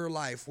 years of her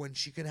life when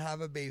she can have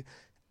a baby,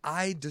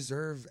 I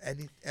deserve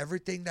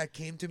everything that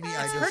came to me.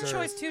 I It's deserve. her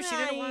choice too. She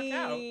didn't walk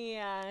out.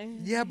 Yeah.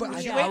 Yeah, but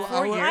Did you I, wait I, 4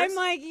 I, years? I'm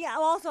like, yeah.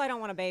 Well, also, I don't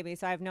want a baby,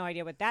 so I have no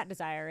idea what that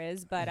desire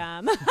is. But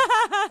Yeah.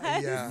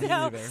 Me so,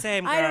 neither.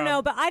 Same. I don't girl.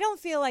 know, but I don't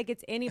feel like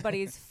it's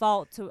anybody's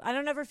fault to. I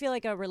don't ever feel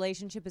like a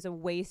relationship is a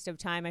waste of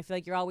time. I feel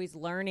like you're always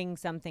learning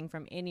something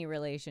from any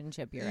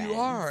relationship you're in. You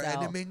are, so.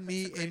 and it made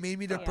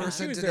me the Yeah.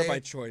 person She was today. there by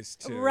choice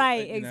too.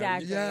 Right, You know,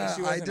 exactly. Yeah,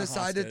 she I wasn't a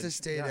decided to hostage.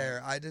 stay Yeah.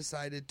 there. I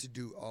decided to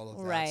do all of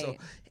that. Right. So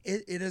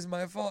it is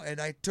my fault.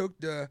 And I took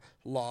the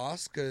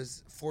loss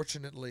because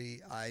fortunately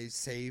I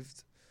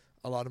saved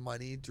a lot of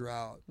money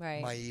throughout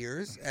Right. my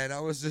years. And I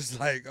was just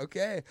like,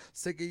 okay,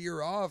 let's take a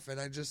year off. And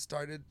I just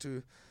started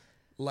to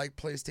like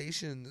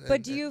PlayStation.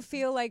 But do you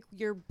feel like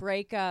your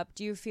breakup?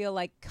 Do you feel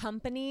like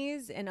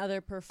companies and other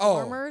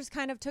performers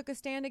kind of took a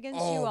stand against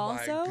you Oh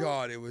also? my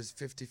God, it was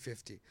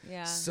 50-50.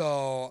 Yeah.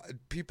 So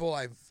people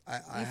I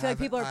You feel like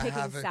people are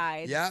picking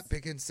sides. Yeah,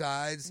 picking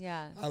sides.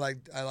 Yeah. I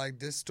like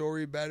this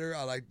story better.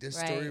 I like this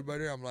story Right.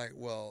 better. I'm like,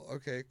 well,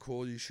 okay,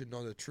 cool. You should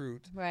know the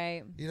truth.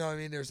 Right. You know what I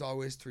mean? There's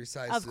always three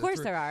sides. Of to the course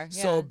truth. there are.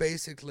 So yeah.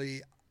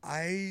 basically,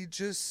 I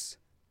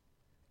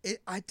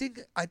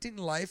think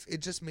life,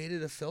 it just made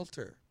it a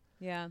filter.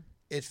 Yeah.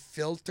 It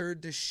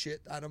filtered the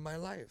shit out of my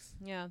life.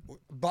 Yeah.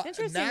 But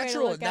Interesting way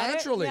to look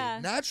at it. Yeah.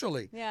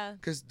 naturally. Yeah.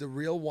 Because the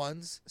real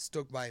ones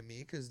stuck by me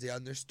because they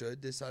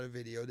understood. They saw the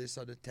video, they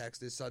saw the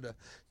text, they saw the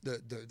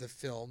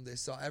film, they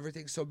saw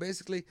everything. So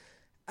basically,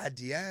 at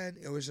the end,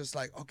 it was just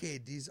like, okay,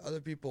 these other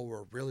people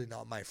were really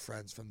not my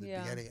friends from the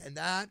Yeah. beginning. And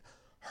that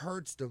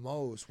hurts the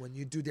most when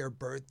you do their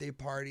birthday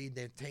party,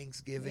 their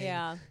Thanksgiving,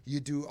 Yeah.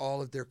 you do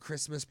all of their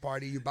Christmas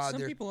party, you buy Some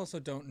their... people also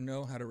don't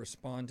know how to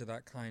respond to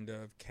that kind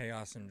of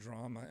chaos and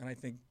drama, and I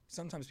think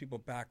sometimes people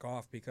back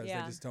off because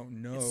Yeah. they just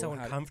don't know. It's so how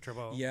to-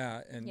 uncomfortable.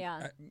 yeah, and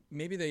Yeah.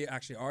 maybe they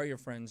actually are your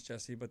friends,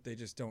 Jesse, but they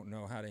just don't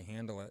know how to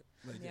handle it.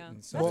 Like, Yeah. and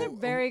That's so a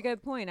very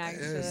good point,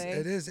 actually.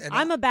 It is. And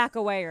I'm a back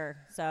awayer,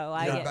 so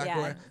I Yeah, get back yeah.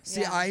 away.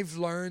 See, yeah. I've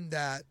learned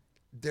that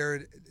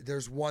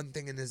there's one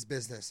thing in this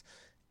business,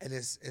 and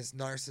it's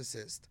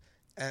narcissist.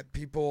 And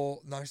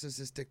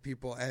narcissistic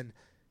people, and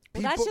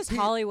Well, people, that's just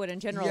Hollywood in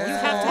general. Yeah. You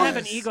have to have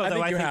an Yes. ego, I though.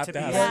 think I you think have to to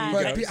be have an ego.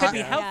 it But could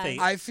be I- healthy.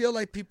 I feel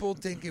like people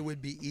think it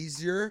would be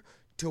easier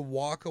to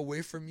walk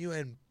away from you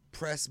and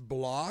press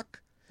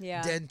block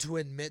Yeah. than to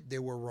admit they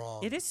were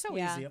wrong. It is so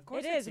Yeah. easy. Of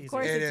course, It it's is, of easy.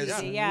 course It it's is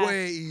easy, yeah.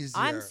 way easier.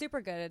 I'm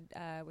super good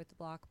with the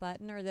block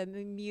button or the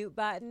mute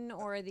button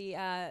or the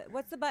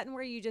what's the button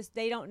where you just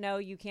they don't know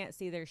you can't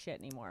see their shit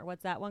anymore.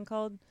 What's that one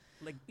called?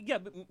 Like, yeah,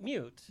 but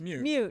mute.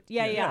 mute. Mute.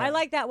 Yeah, Yeah. yeah. I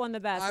like that one the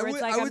best. I Where would,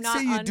 it's like I I'm would not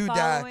say you do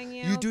that.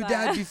 unfollowing You do but-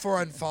 that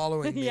before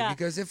unfollowing me, Yeah.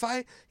 because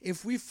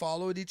if we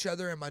followed each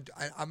other,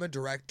 I'm a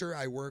director.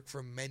 I work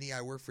for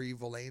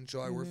Evil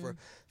Angel. I work Mm-hmm.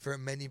 for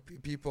many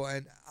people,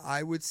 and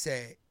I would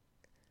say,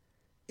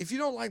 if you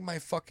don't like my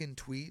fucking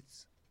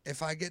tweets,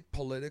 if I get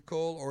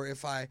political or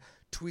if I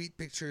tweet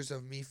pictures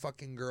of me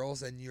fucking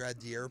girls and you're at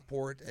the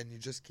airport and you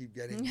just keep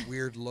getting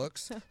weird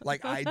looks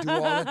like I do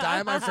all the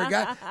time, I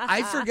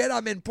forget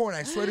I'm in porn.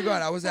 I swear to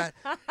God, I was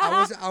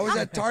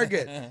at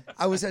Target.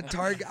 I was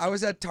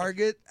at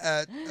Target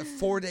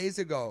 4 days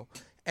ago.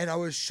 And I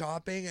was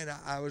shopping, and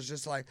I was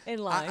just like, In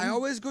line. I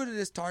always go to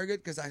this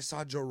Target because I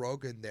saw Joe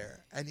Rogan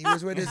there, and he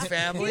was with his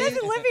family. He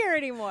doesn't live here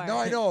anymore. No,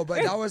 I know,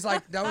 but that was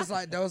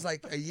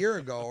like a year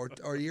ago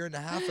or a year and a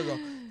half ago,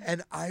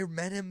 and I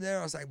met him there.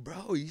 I was like,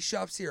 bro, he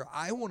shops here.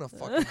 I want to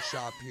fucking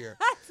shop here.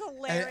 That's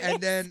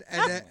hilarious.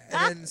 And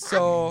then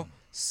so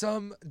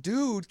some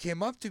dude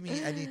came up to me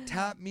and he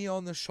tapped me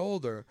on the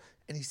shoulder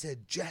and he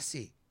said,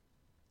 Jesse.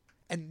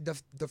 And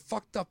the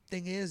fucked up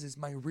thing is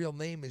my real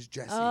name is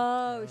Jesse.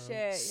 Oh shit.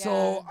 Yeah.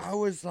 So I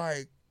was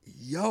like,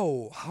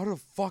 yo, how the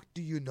fuck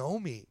do you know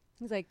me?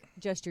 he's like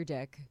just your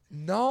dick.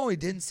 No, he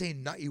didn't say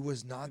not. He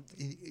was not.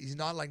 He's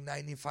not like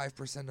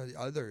 95% of the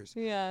others.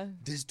 Yeah.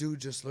 This dude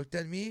just looked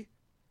at me,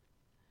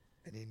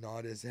 and he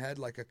nodded his head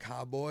like a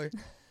cowboy,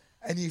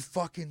 and he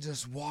fucking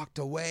just walked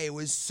away. It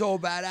was so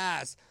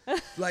badass.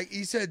 Like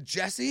he said,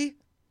 Jesse,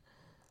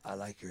 I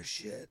like your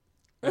shit.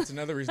 That's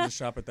another reason to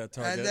shop at that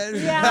Target. And then,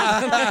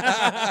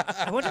 Yeah.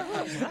 I wonder.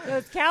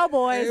 Those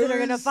cowboys that are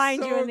going to was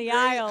find you so in the great.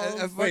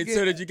 aisles. Wait,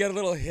 so did you get a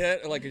little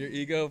hit, like your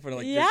ego, for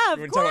like Yeah, when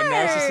of you talk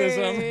about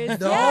narcissism? course.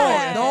 No,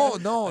 Yeah.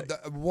 no.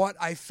 What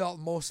I felt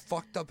most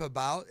fucked up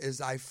about is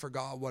I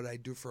forgot what I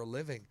do for a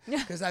living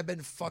because I've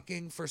been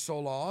fucking for so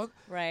long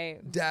Right.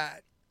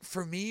 that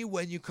for me,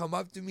 when you come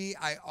up to me,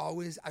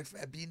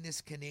 I've been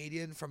this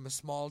Canadian from a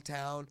small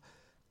town.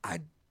 I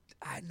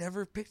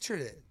never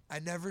pictured it. I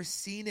never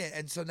seen it,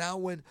 and so now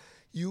when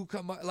you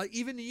come up, like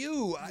even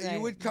you Right.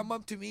 would come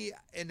up to me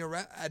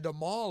at the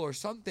mall or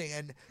something,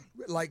 and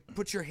like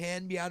put your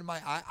hand behind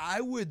my eye.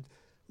 I would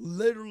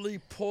literally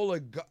pull a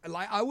gun.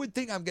 Like I would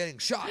think I'm getting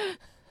shot,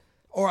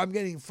 or I'm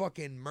getting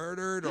fucking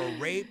murdered or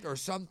raped or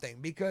something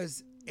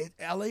because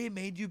LA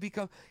made you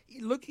become.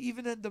 Look,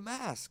 even at the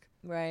mask.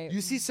 Right.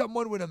 You see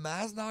someone with a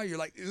mask now, you're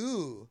like,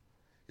 ooh.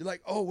 You're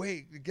like, oh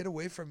wait, get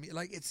away from me.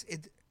 Like it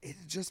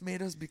just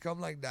made us become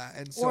like that.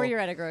 And so Or you're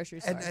at a grocery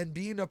store. and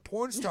being a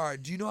porn star,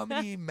 do you know how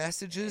many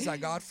messages I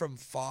got from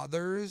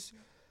fathers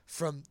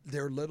from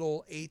their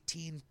little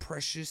 18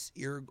 precious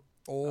year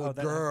old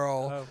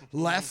girl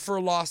left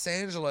for Los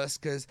Angeles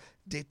because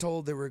they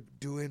told they were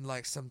doing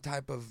like some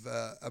type of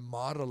a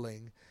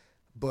modeling.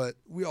 But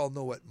we all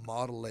know what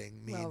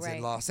modeling means right.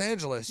 in Los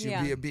Angeles. You'd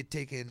Yeah. be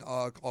taking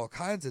all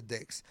kinds of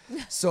dicks.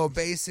 So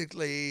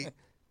basically,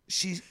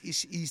 he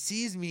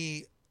sees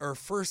me, or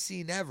first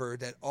scene ever,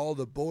 that all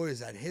the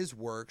boys at his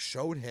work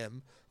showed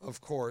him, of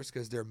course,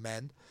 because they're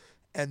men.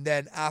 And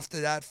then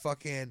after that,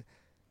 fucking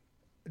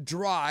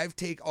drive,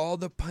 take all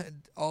the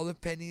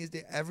pennies,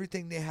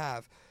 everything they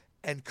have,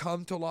 and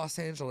come to Los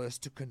Angeles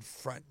to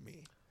confront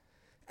me.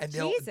 And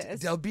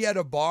Jesus. they'll be at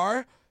a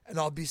bar. And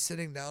I'll be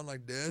sitting down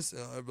like this,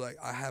 and I'll be like,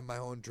 I have my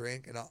own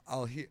drink, and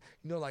I'll hear,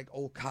 like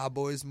old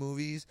Cowboys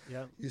movies.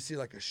 Yeah. You see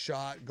like a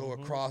shot go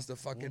across the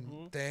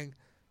fucking thing.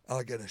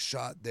 I'll get a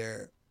shot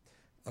there.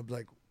 I'm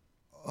like,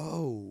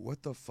 oh,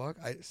 what the fuck?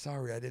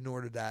 Sorry, I didn't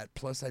order that.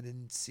 Plus, I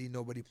didn't see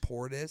nobody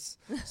pour this,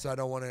 so I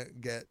don't want to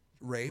get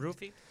raped.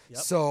 Roofie? Yep.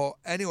 So,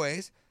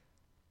 anyways,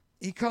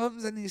 he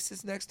comes and he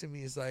sits next to me.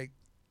 He's like,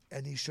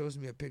 and he shows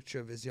me a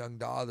picture of his young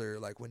daughter,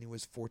 like when he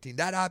was 14.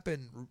 That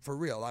happened for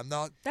real. I'm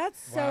not. That's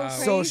so Wow.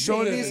 crazy. So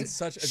showed You me- live in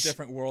such a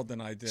different world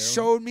than I do.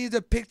 Showed me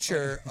the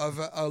picture of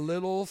a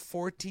little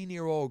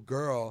 14-year-old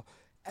girl,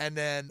 and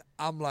then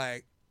I'm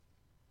like,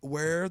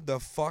 where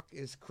the fuck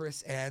is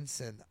Chris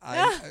Anson?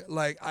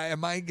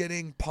 Am I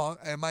getting punk?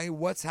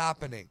 What's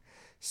happening?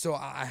 So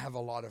I have a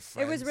lot of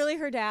friends. It was really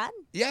her dad?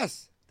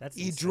 Yes. That's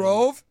He insane.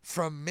 drove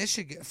from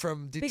Michigan,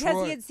 from Detroit.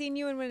 Because he had seen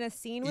you in a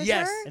scene with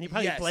Yes. her? And he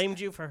probably Yes. blamed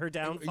you for her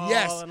downfall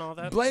Yes. and all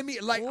that. Blame me.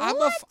 Like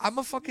What? I'm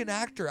a fucking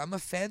actor. I'm a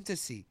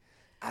fantasy.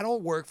 I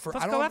don't work for.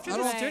 Let's I don't go after I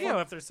the don't studio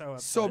fuck- if they're so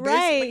upset. So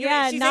Right, But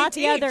yeah, she's not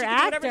the 18. other She can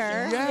do whatever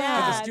actor. she wants. Yeah.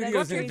 But the that's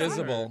studio's crazy.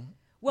 invisible.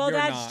 Well, You're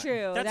that's not.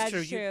 true. That's That's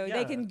true. true. You-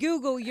 They yeah. can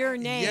Google your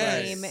name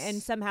Yes.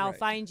 and somehow Right.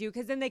 find you,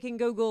 because then they can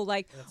Google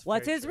like, That's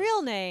what's very his true.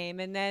 real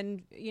name, and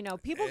then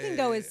people can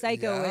go as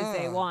psycho as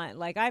they yeah. want.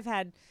 Like I've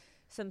had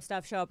some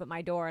stuff show up at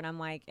my door, and I'm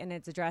like, and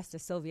it's addressed to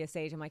Sylvia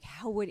Sage. I'm like,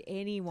 how would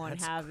anyone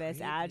That's have this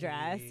creepy.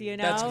 address? You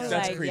know, That's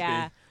like creepy.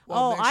 yeah.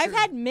 Well, make I've sure-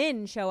 had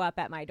men show up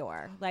at my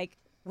door, like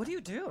What do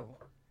you do?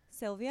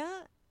 Sylvia.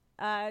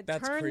 That's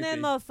Turn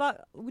them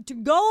creepy. to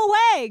go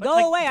away, But, go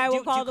like, away. I do will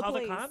you call the call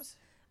police. the cops?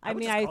 I would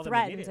mean, just I call them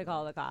threatened to immediately.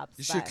 call the cops.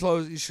 You should but-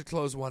 close. You should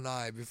close one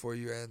eye before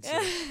you answer,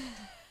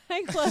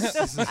 I closed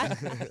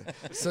the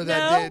so No,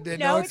 that they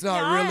know no, it's it's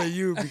not not. really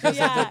you because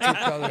Yeah. of the two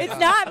colors. It's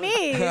not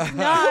me. It's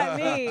not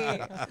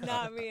me.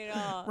 Not me at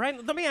all.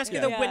 Ryan, let me ask you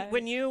Yeah. though, Yeah.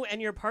 when you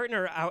and your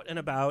partner are out and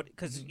about,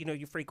 because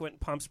you frequent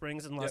Palm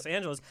Springs and Los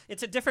Angeles,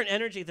 it's a different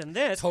energy than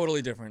this.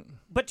 Totally different.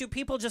 But do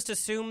people just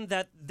assume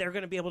that they're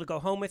going to be able to go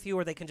home with you,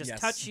 or they can just Yes.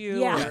 touch you,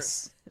 Yeah. or,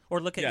 Yes.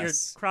 or look at your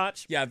Yes.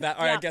 crotch? Yeah, that.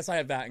 Or Yeah. I guess I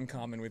have that in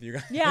common with you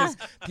guys. Yeah.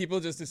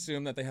 People just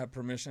assume that they have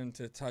permission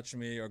to touch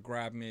me or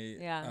grab me.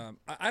 Yeah.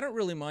 I don't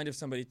really mind if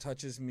somebody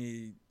touches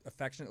me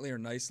affectionately or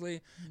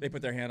nicely. They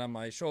put their hand on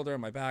my shoulder,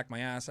 my back, my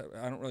ass.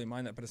 I don't really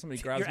mind that. But if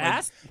somebody grabs Your my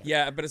ass?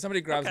 yeah, but if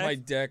somebody grabs Okay. my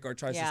dick or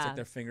tries to Yeah. stick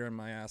their finger in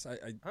my ass, Oh.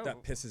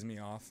 that pisses me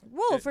off.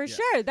 Whoa, for yeah.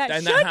 sure. That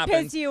And should that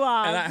happens, piss you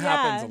off. And that yeah.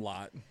 happens a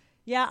lot.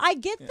 Yeah, I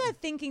get the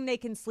thinking they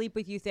can sleep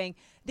with you thing.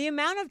 The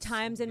amount of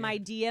times in my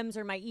DMs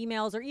or my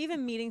emails or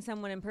even meeting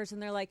someone in person,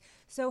 they're like,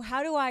 so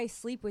how do I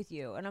sleep with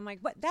you? And I'm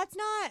like, but that's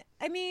not,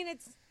 I mean,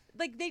 it's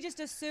like they just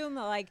assume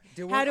that, like,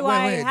 how do we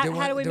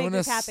make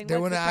this happen? They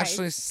What's want the to price?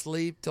 actually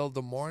sleep till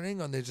the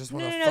morning, or they just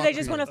want to. No, they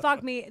just want to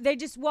fuck me. They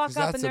just walk 'Cause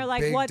up that's and they're a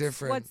like, big what's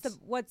difference.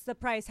 the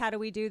price? How do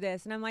we do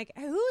this? And I'm like,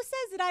 who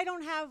says that I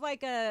don't have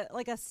like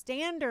a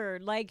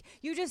standard? Like,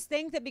 you just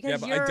think that because Yeah,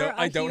 but you're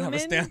I don't have a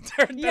human-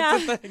 standard. Yeah.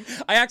 That's the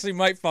thing. I actually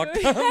might fuck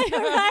them.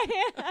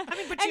 Right.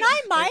 but And you-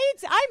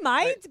 I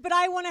might, but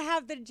I want to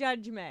have the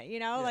judgment,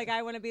 like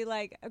I want to be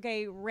like,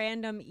 okay,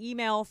 random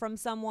email from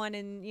someone,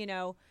 and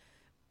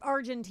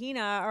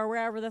Argentina or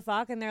wherever the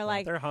fuck, and they're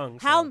like, they're hung,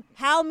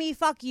 how me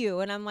fuck you?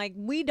 And I'm like,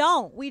 we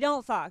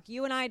don't fuck.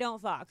 You and I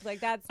don't fuck. Like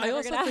that's. I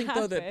also think happen.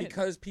 though that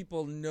because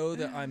people know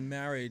that I'm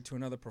married to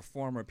another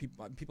performer,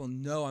 people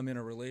know I'm in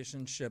a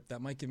relationship.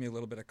 That might give me a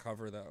little bit of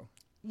cover though.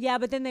 Yeah,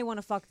 but then they want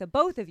to fuck the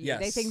both of you. Yes.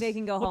 They think they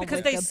can go home because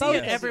with they the see both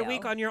it of every you.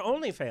 week on your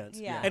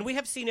OnlyFans. Yeah. And we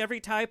have seen every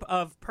type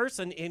of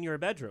person in your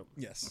bedroom.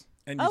 Yes.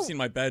 And you've seen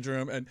my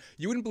bedroom, and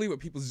you wouldn't believe what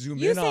people zoom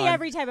You in on. say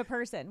every type of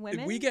person.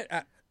 Women? We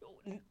get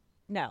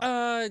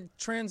no.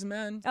 Trans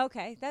men.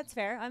 Okay, that's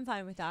fair. I'm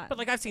fine with that. But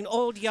like I've seen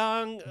old,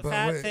 young, But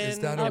fat, wait, thin. is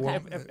that a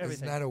woman? Is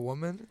everything. that a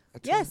woman?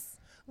 Yes.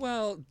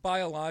 Well,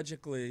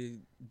 biologically,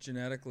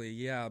 genetically,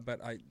 yeah, but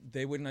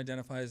they wouldn't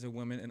identify as a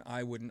woman, and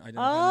I wouldn't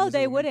identify as a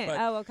they woman. wouldn't. But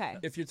Oh, okay.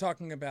 if you're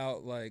talking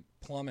about like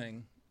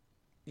plumbing,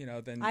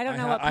 then I don't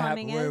know what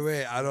plumbing is.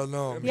 Wait, I don't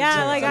know.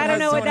 Yeah, like I don't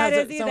know what that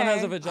is either. Someone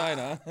has a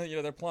vagina.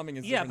 Their plumbing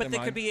is Yeah, different but than they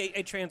mine. could be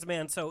a trans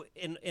man. So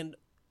in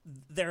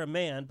they're a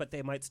man, but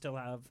they might still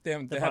have. They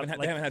haven't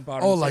had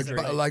bottom Oh, like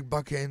surgery. like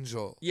Buck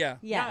Angel. Yeah.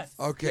 Yes.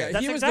 Okay. Yeah,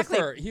 That's he was exactly-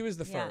 the first. He was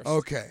the Yeah. first.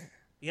 Okay.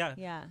 Yeah.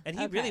 Yeah. And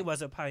he Okay. really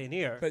was a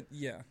pioneer. But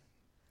yeah.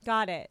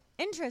 Got it.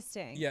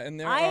 Interesting. Yeah, and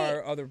there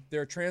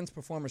are trans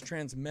performers,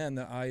 trans men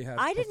that I have.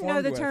 I didn't know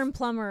performed the with.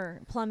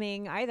 term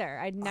plumbing either.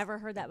 I'd never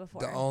heard that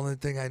before. The only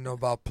thing I know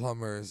about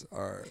plumbers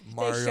are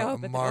show up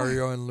at the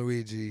Mario and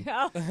Luigi.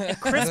 Oh.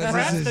 Chris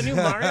Pratt, the new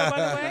Mario, by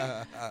the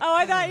way. Oh,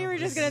 I thought you were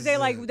just gonna say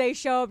like they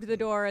show up to the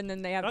door and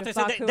then they have Don't to they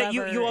say fuck that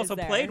whoever you also is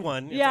there. played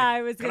one? It's Yeah, like,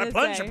 I was Can gonna I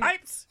plunge say. your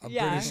pipes?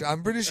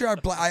 I'm pretty sure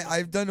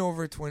I've done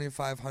over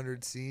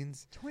 2,500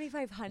 scenes.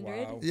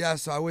 2,500. Wow. Yeah,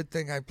 so I would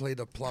think I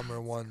played a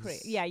plumber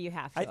once. Yeah, you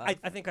have to.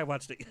 I think I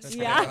watched it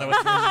yesterday. yeah,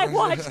 I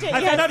watched it. I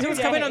found out he was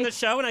yesterday. coming on the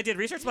show, and I did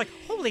research. I'm like,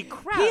 holy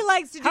crap! He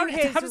likes to do How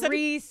his does that-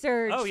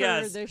 research Oh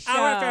yes, for the show.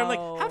 hour after I'm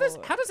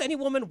like, how does any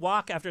woman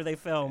walk after they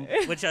film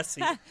with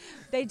Jesse?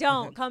 They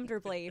don't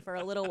comfortably for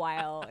a little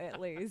while at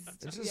least.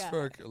 It's just Yeah.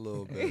 for a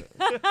little bit.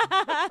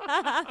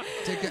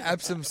 Take an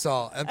Epsom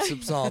salt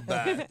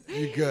bath.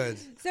 You're good.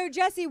 So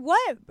Jesse,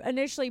 what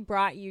initially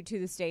brought you to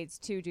the States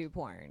to do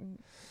porn?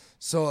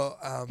 So,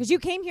 Because you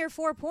came here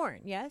for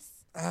porn, yes?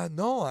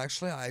 no,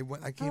 actually, I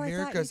came I here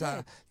thought you because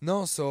did.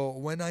 no. So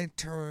when I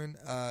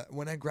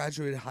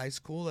graduated high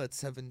school at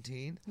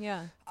 17,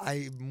 Yeah.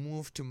 I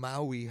moved to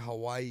Maui,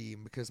 Hawaii,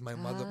 because my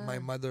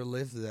mother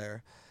lived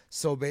there.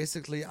 So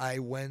basically, I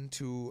went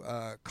to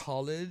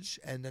college,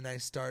 and then I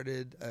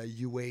started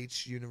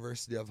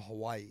University of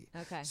Hawaii.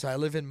 Okay. So I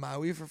lived in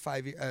Maui for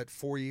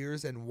 4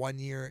 years and 1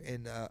 year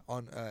in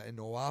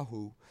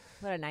Oahu.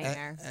 What a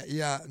nightmare.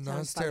 Yeah, no,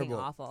 Sounds it's fucking terrible.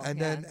 awful, And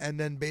yeah.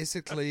 then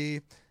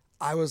basically,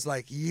 I was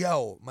like,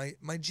 yo, my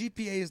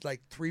GPA is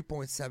like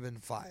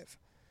 3.75.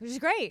 Which is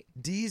great.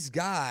 These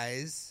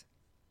guys,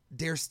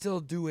 they're still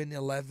doing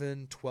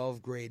 11,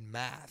 12th grade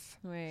math.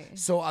 Right.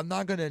 So I'm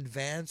not going to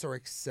advance or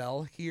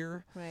excel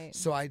here. Right.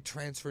 So I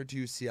transferred to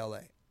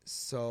UCLA.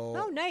 So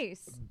Oh,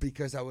 nice.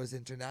 because I was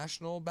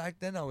international back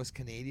then, I was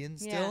Canadian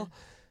still. Yeah.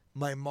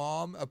 My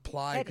mom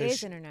applied. That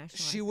is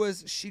international.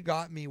 She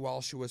got me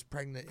while she was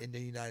pregnant in the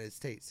United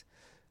States,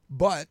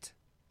 but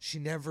she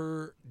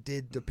never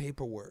did the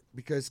paperwork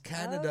because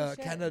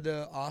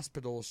Canada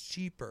hospital is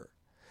cheaper.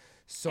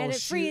 So And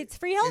it's free It's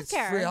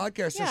healthcare. free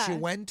healthcare. So she Yeah.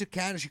 went to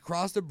Canada. She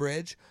crossed the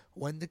bridge,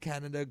 went to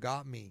Canada,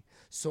 got me.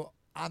 So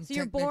I'm So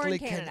you're born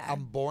technically in Canada.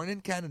 I'm born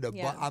in Canada,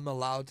 Yeah. but I'm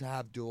allowed to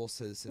have dual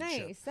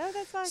citizenship. Nice. Oh,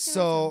 that's fucking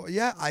So awesome.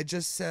 yeah, I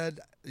just said,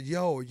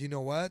 yo, you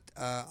know what?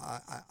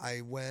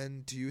 I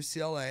went to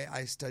UCLA.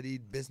 I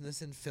studied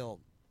business and film.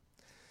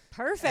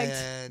 Perfect.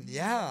 And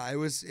yeah, it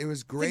was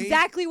It's great.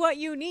 exactly what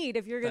you need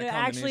if you're going to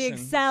actually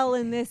combination. excel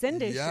in this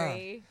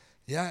industry.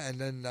 Yeah, and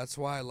then that's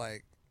why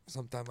like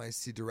sometimes I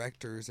see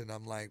directors and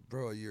I'm like,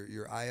 bro,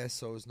 your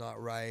ISO is not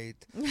right.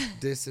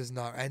 This is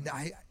not. And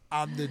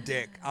I'm the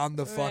dick. I'm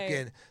the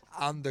fucking.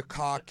 I'm the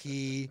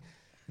cocky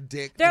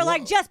dick. They're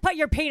like, just put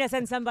your penis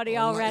in somebody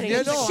already.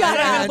 Yeah, no, Shut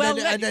and, up.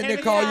 and then they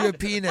call you a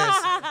penis.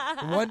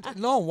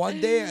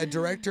 One day a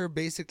director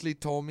basically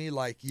told me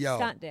like, yo,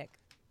 Stunt dick.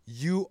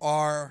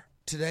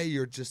 today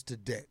you're just a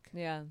dick.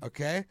 Yeah.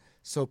 Okay?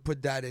 So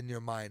put that in your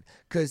mind.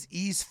 Because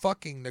he's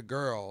fucking the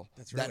girl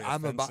That's that really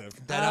I'm about.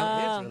 offensive. That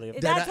I'm, really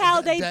That's that-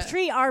 how they that-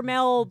 treat our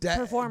male that,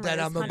 performers. that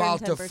I'm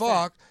about to 110%.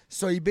 fuck.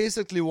 So he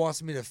basically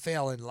wants me to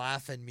fail and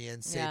laugh at me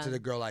and say Yeah. to the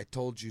girl, I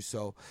told you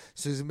so.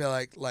 So he's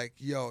gonna be like,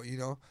 yo, you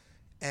know?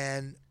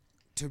 And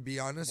to be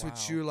honest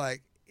with you,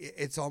 like,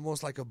 it's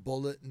almost like a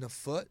bullet in the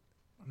foot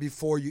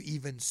before you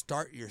even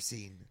start your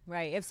scene.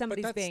 Right. If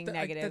somebody's being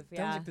negative. That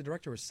yeah. sounds like the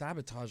director was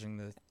sabotaging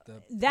the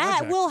That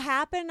project. will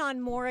happen on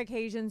more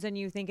occasions than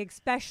you think,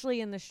 especially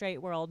in the straight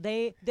world.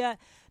 The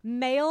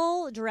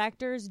male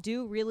directors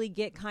do really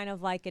get kind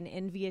of like an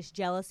envious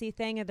jealousy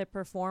thing of the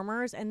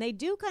performers, and they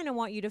do kind of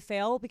want you to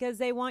fail because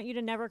they want you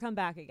to never come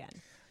back again.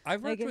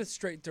 I've worked with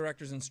straight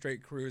directors and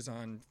straight crews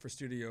for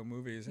studio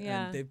movies,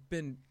 and they've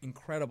been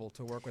incredible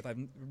to work with. I've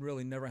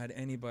really never had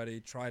anybody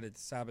try to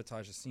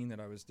sabotage a scene that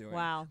I was doing.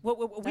 Wow.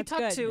 Well, we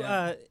talked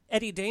to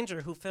Eddie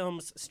Danger, who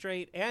films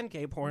straight and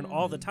gay porn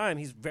all the time.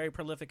 He's very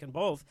prolific in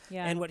both.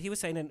 Yeah. And what he was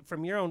saying, and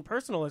from your own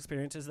personal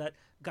experience, is that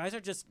guys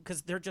are just,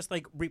 because they're just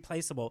like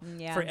replaceable.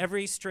 Yeah. For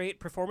every straight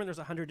performer, there's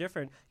 100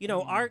 different. You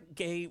know, our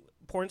gay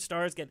porn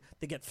stars get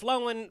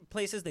flown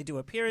places, they do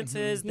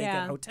appearances, they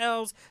get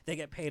hotels, they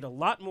get paid a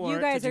lot more. You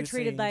guys to are do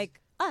treated scenes.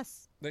 like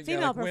us,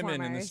 female like performers.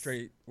 women in the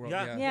straight world.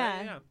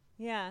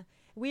 Yeah.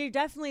 We're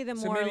definitely the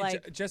So more maybe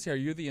like Jesse, are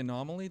you the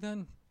anomaly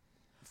then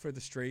for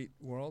the straight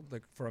world?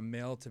 Like for a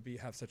male to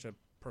have such a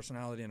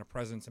personality and a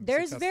presence and be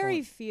there's successful?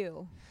 very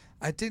few.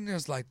 I think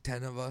there's like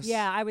 10 of us.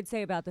 Yeah, I would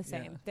say about the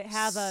same. That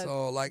have a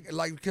So like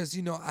because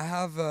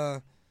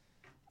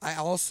I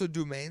also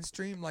do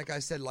mainstream. Like I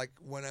said, like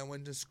when I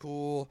went to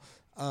school,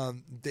 I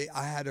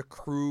had a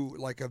crew,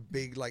 like a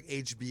big like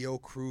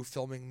HBO crew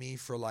filming me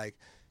for like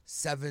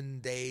 7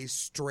 days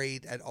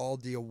straight at all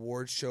the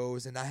award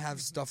shows, and I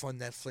have stuff on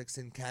Netflix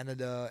in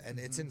Canada, and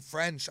it's in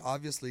French,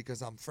 obviously,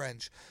 because I'm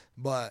French.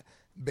 But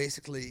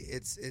basically,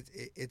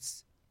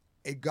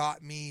 it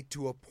got me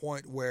to a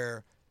point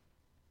where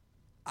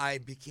I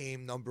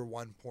became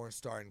 #1 porn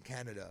star in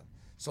Canada.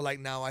 So like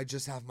now I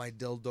just have my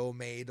dildo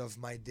made of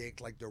my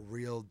dick, like the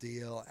real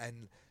deal,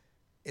 and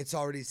it's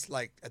already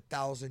like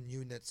 1,000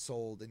 units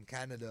sold in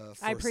Canada.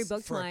 I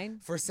pre-booked mine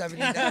for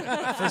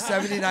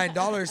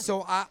 $79.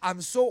 So I'm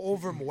so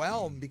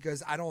overwhelmed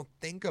because I don't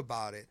think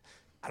about it.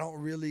 I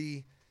don't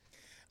really.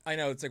 I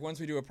know, it's like once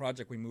we do a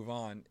project, we move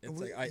on. It's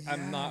like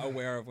I'm not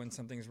aware of when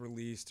something's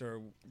released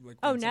or like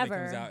when something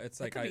comes out. It's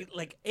like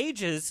like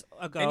ages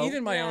ago. And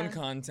even my own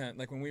content,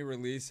 like when we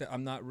release it,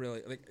 I'm not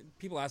really like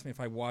people ask me if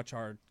I watch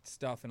our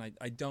stuff, and I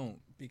don't,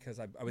 because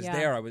I was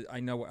there. I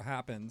know what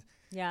happened.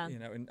 Yeah. You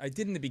know, and I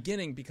did in the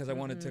beginning because I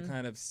wanted to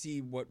kind of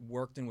see what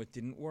worked and what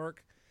didn't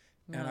work.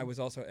 And I was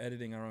also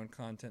editing our own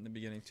content in the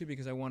beginning too,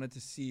 because I wanted to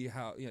see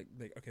how,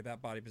 like, okay,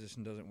 that body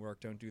position doesn't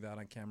work. Don't do that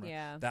on camera.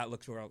 Yeah. That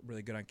looks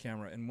really good on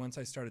camera. And once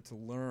I started to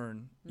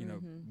learn, you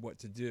know, what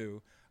to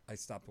do, I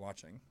stopped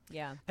watching.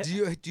 Yeah. Do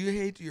you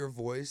hate your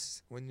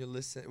voice when you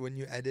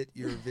edit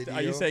your video?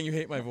 Are you saying you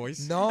hate my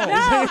voice? No,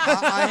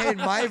 I hate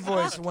my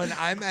voice when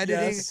I'm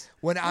editing. Yes.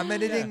 When I'm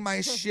editing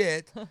my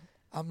shit,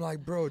 I'm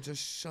like, bro,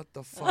 just shut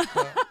the fuck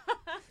up.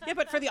 Yeah,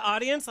 but for the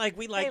audience, like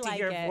we like to like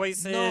hear it.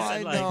 voices. No, I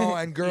and, like, know,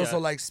 and girls will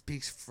like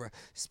speak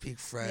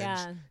French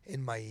Yeah.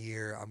 in my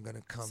ear. I'm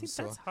gonna come. See,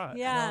 So that's hot.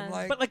 Yeah. and I'm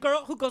like, But like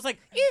girl who goes like,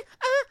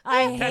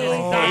 I Kinda hate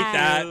like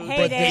that. that. Hate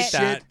but it. this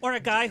shit, or a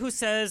guy who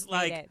says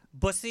like it.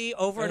 bussy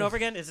over and over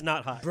again is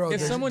not hot. bro. If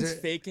there's- someone's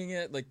there- faking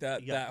it, like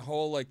that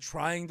whole like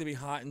trying to be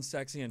hot and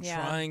sexy and Yeah.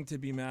 trying to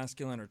be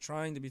masculine or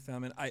trying to be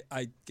feminine,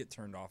 I get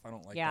turned off. I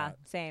don't like Yeah,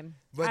 that. same.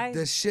 but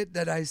the shit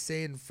that I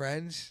say in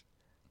French,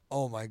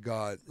 oh my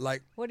god,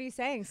 like. What are you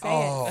saying? Say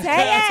Oh. it.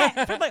 Say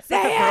it. Like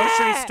Say the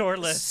grocery it! store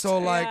list. So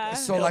like, Yeah.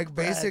 so Milk like,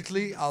 bread.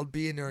 basically, I'll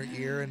be in her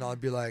ear and I'll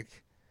be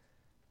like,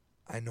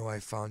 "I know I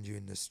found you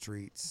in the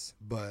streets,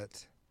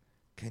 but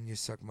can you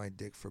suck my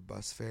dick for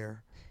bus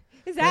fare?"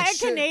 Is that a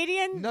shit-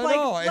 Canadian? No, like,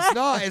 no, it's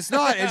not. It's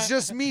not. It's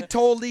just me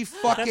totally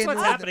fucking. That's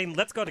what's happening.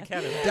 Let's go to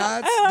Canada.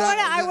 That's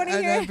I wanna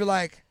and hear I'd it. be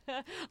like,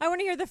 I want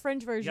to hear the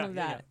French version Yeah, of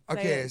yeah, that.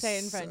 okay, Say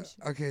it in French.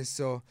 Okay,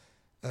 so,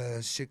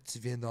 je sais que tu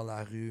viens dans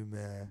la rue,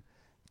 mais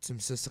tu me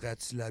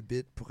sucerais-tu la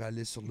bite pour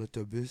aller sur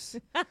l'autobus?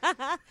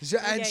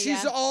 And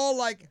she's all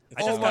like,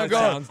 oh just my kinda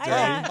god, sounds dirty.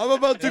 Yeah. I'm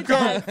about to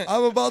come.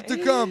 I'm about to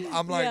come.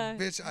 I'm like, Yeah.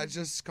 bitch, I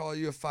just call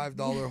you a $5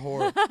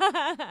 whore.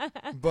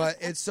 But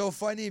it's so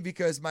funny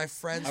because my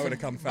friends. I would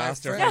have come my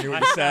faster if friend- I knew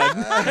what you said.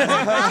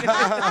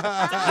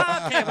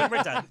 Okay, when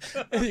we're done,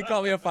 If you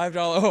call me a $5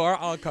 whore,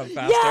 I'll come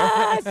faster.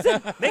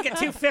 Yes. make it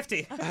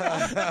 $2.50.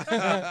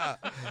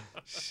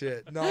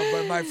 Shit. No,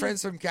 but my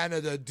friends from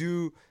Canada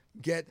do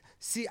get.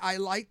 See, I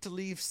like to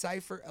leave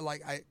cipher,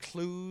 like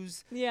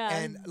clues. Yeah.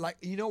 And like,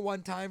 you know,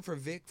 one time for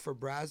Vic, for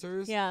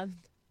Brazzers, Yeah.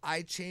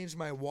 I changed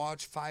my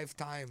watch 5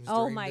 times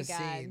Oh during my the God.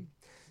 scene.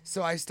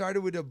 So I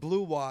started with a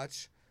blue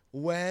watch.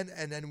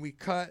 And then we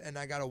cut, and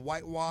I got a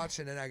white watch,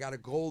 and then I got a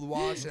gold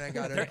watch, and I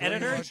got a Their green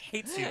editor watch.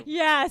 hates you.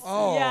 Yes.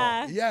 Oh,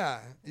 yeah.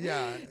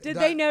 yeah. Did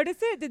they notice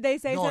it? Did they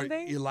say No,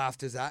 something? he laughed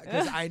his ass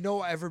because I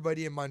know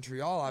everybody in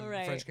Montreal. I'm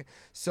Right. French.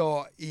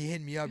 So he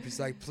hit me up. He's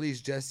like,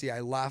 "Please, Jesse, I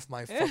laughed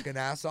my fucking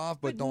ass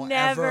off, but don't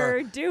never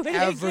ever do it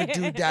ever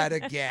again." do that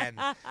again."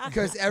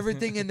 Because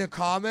everything in the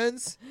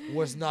comments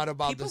was not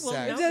about People the will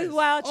sex. know. Just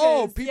watches.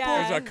 Oh, people-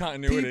 Yeah. There's our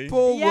continuity.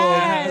 People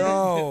Yes. will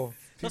know.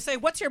 They'll say,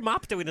 "What's your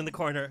mop doing in the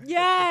corner?"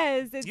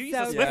 Yes, it's you use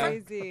so a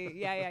Swiffer? crazy.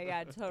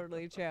 Yeah,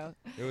 totally true.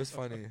 It was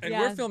funny. And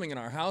Yeah. we're filming in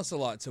our house a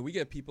lot, so we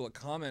get people to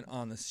comment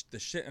on the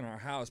shit in our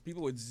house.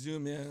 People would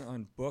zoom in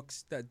on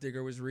books that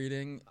Digger was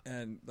reading,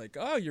 and like,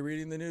 oh, you're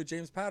reading the new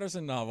James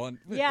Patterson novel. And,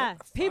 Yeah, what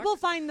the fuck? people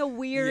find the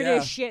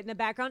weirdest Yeah. shit in the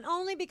background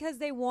only because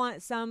they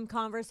want some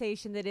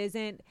conversation that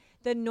isn't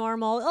the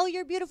normal, oh,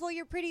 you're beautiful,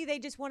 you're pretty. They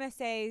just want to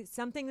say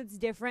something that's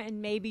different,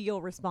 and maybe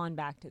you'll respond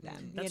back to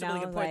them. That's you a know?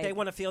 really good point. They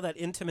want to feel that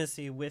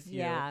intimacy with you,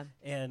 Yeah.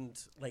 and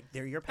like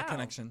they're your pal.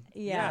 Connection.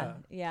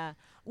 Yeah.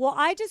 Well,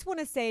 I just want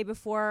to say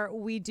before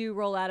we do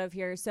roll out of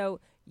here, so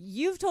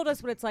you've told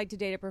us what it's like to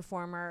date a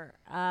performer,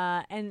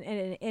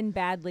 and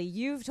badly.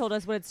 You've told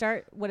us what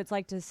it's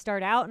like to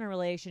start out in a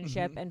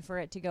relationship and for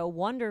it to go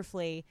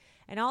wonderfully.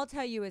 And I'll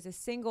tell you, as a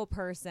single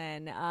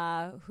person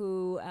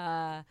who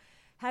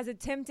has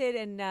attempted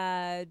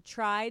and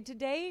tried to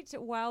date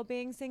while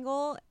being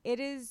single,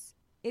 it's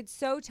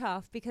so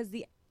tough because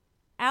the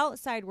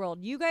outside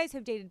world, you guys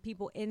have dated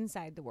people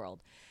inside the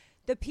world.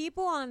 The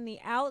people on the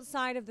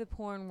outside of the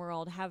porn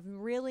world have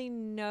really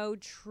no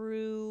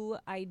true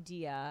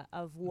idea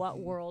of what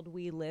world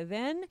we live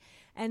in,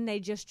 and they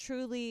just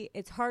truly,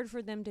 it's hard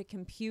for them to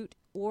compute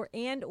or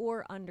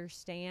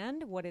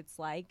understand what it's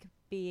like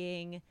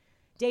dating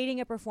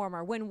a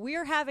performer when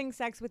we're having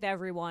sex with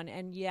everyone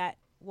and yet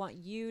want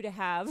you to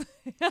have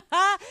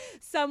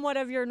somewhat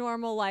of your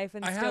normal life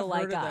and still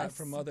like us. I have heard of that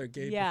from other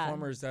gay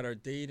performers that are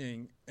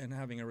dating and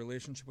having a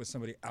relationship with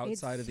somebody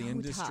outside of the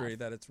industry,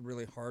 that it's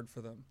really hard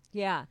for them.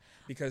 Yeah.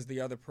 Because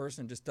the other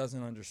person just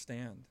doesn't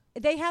understand.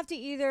 They have to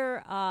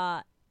either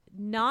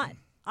not,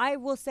 I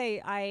will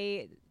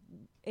say,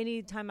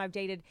 anytime I've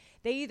dated,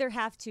 they either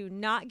have to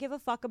not give a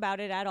fuck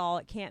about it at all,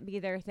 it can't be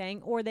their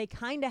thing, or they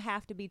kind of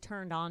have to be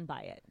turned on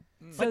by it.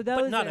 So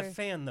but not a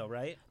fan, though,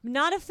 right?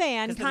 Not a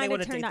fan, kind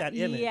of turned on. That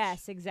image.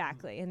 Yes,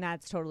 exactly, and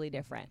that's totally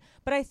different.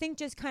 But I think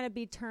just kind of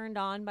be turned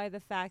on by the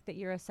fact that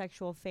you're a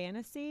sexual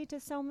fantasy to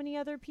so many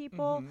other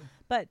people,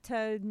 but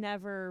to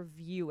never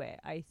view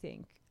it, I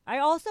think. I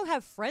also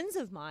have friends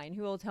of mine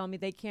who will tell me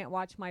they can't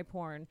watch my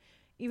porn.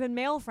 Even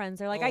male friends,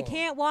 they're like, I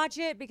can't watch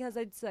it because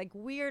it's like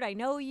weird. I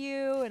know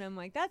you, and I'm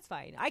like, that's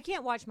fine. I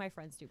can't watch my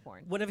friends do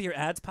porn. One of your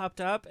ads popped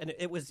up, and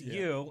it was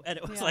you, and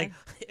it was like,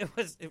 it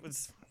was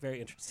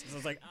very interesting. So I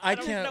was like, I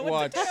can't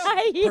watch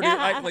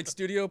like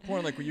studio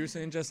porn, like what you were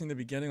saying, Jesse, in the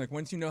beginning. Like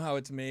once you know how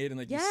it's made, and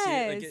like you see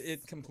it, like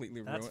it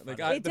completely ruins. Like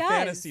the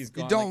fantasy's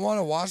gone. You don't want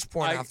to watch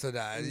porn after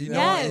that.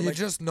 You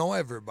just know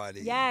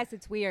everybody. Yes,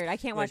 it's weird. I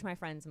can't watch my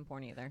friends in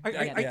porn either.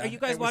 Are you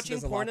guys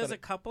watching porn as a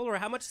couple, or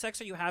how much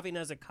sex are you having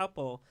as a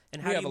couple, and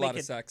how we do have you a lot make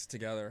of sex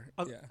together.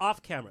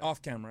 Off camera?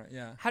 Off camera,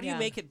 yeah. How do you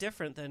make it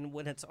different than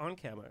when it's on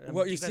camera?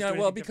 Well, you see,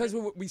 because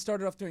we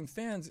started off doing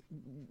fans,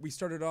 we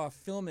started off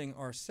filming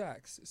our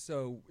sex.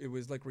 So it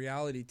was like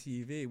reality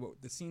TV.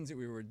 The scenes that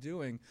we were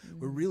doing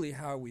were really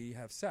how we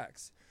have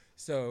sex.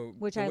 So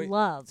which I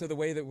love. So the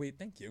way that we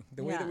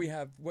the way that we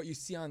have what you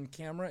see on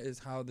camera is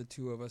how the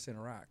two of us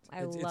interact.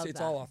 It's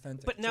all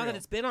authentic. But now that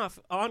it's been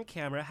on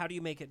camera, how do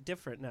you make it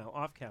different now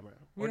off camera?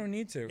 We don't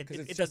need to because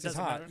it's just as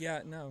hot. Matter?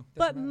 Yeah, no.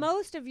 But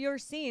most of your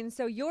scenes,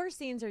 so your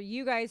scenes are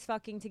you guys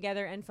fucking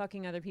together and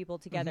fucking other people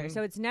together.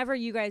 So it's never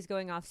you guys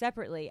going off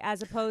separately,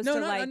 as opposed to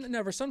like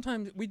never.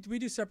 Sometimes we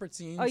do separate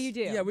scenes. Oh, you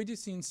do? Yeah, we do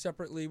scenes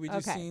separately. We do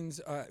scenes.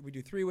 We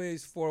do 3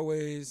 ways, 4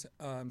 ways.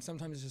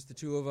 Sometimes it's just the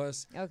two of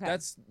us. Okay.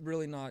 That's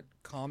really not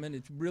common.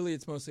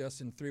 It's mostly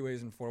us in 3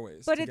 ways and 4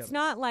 ways. But together. It's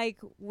not like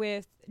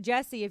with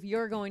Jesse, if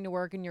you're going to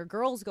work and your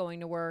girl's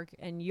going to work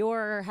and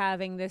you're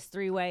having this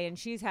 3-way and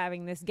she's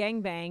having this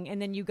gangbang and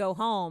then you go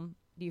home,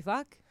 do you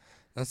fuck?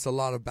 That's a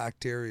lot of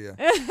bacteria.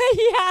 Yeah.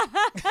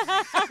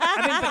 I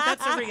mean, but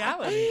that's a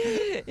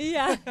reality.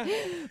 Yeah.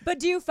 But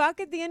do you fuck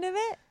at the end of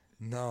it?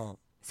 No.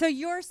 So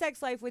your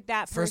sex life with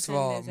that person First of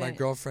all, isn't... my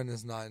girlfriend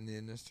is not in the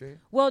industry.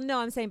 Well, no,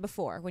 I'm saying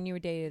before, when you were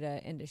dated an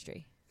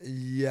industry.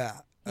 Yeah.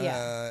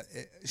 Yeah.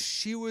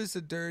 She was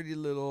a dirty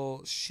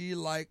little. She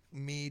liked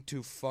me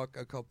to fuck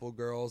a couple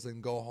girls and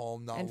go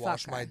home, not And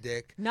wash fuck her. my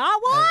dick, Not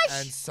wash?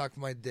 and suck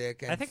my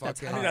dick, and I think that's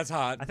fucking.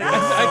 hot. I think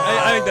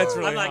I think that's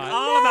really I'm like hot.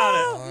 all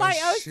about it. My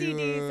she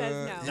OCD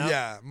says no.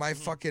 Yeah, my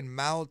fucking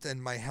mouth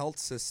and my health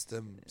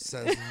system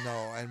says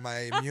no, and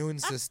my immune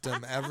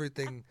system,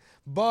 everything.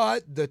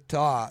 But the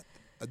thought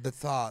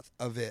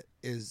of it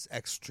is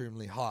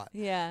extremely hot.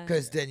 Yeah.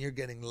 Because then you're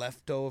getting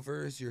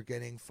leftovers. You're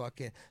getting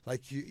fucking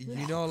like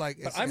you know like.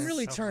 But I'm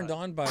really turned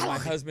on by my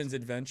husband's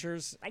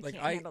adventures. I Like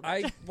can't handle that.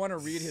 I want to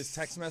read his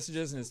text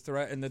messages and his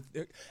threat and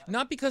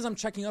not because I'm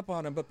checking up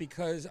on him, but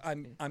because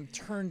I'm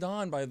turned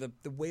on by the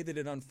way that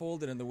it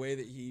unfolded and the way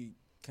that he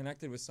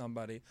connected with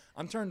somebody.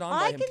 I'm turned on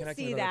by him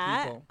connecting with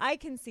other people. I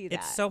can see that.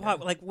 It's so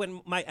hot. Like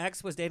when my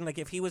ex was dating, like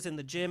if he was in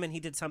the gym and he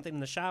did something in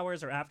the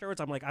showers or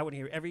afterwards, I'm like, I would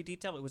hear every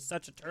detail. It was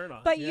such a turn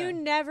on. But you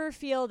never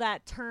feel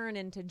that turn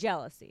into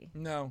jealousy.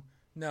 No,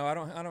 I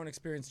don't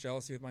experience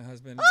jealousy with my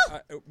husband.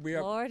 We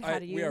are Lord, how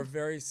do you? we are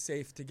very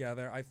safe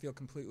together. I feel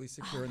completely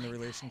secure in the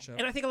relationship.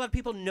 And I think a lot of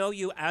people know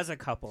you as a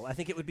couple. I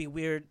think it would be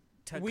weird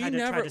to We kind of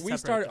never. try to We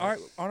separate started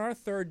those. on our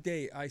third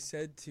date. I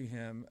said to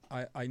him,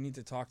 "I need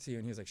to talk to you,"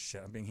 and he was like,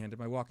 "Shit, I'm being handed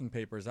my walking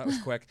papers." That was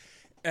quick.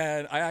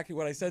 And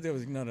what I said to him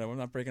was, "No, I'm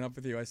not breaking up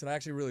with you." I said, "I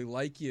actually really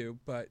like you,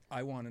 but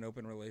I want an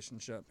open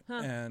relationship."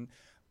 And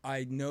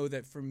I know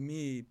that for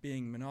me,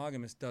 being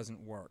monogamous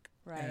doesn't work.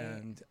 Right.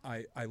 And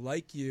I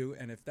like you,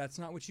 and if that's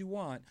not what you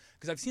want,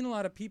 because I've seen a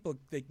lot of people,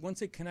 once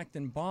they connect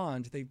and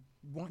bond, they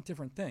want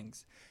different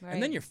things. Right.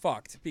 And then you're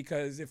fucked,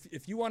 because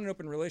if you want an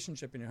open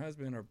relationship and your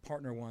husband or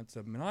partner wants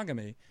a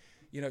monogamy,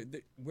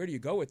 where do you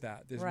go with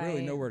that? There's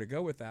really nowhere to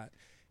go with that.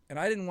 And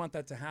I didn't want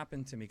that to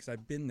happen to me because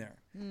I've been there.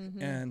 Mm-hmm.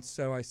 And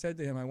so I said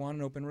to him, I want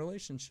an open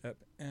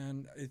relationship.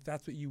 And if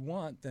that's what you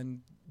want,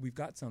 then we've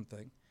got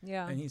something.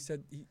 Yeah. And he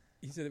said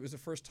it was the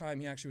first time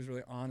he actually was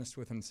really honest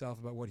with himself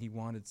about what he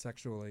wanted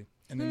sexually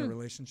and in a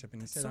relationship.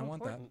 And he said, I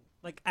want that.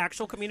 Like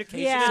actual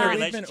communication Yeah. in So a we've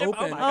been relationship.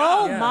 open. Oh my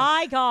Oh God.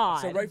 my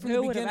God. So right from Who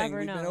the would have beginning, ever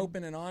we've known? been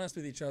open and honest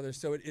with each other.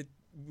 So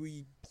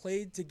we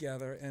played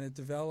together, and it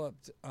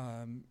developed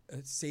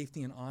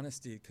safety and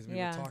honesty because we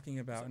were talking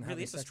about and really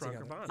having is a sex stronger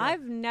together. bond.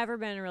 I've never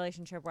been in a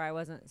relationship where I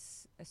wasn't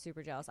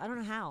super jealous. I don't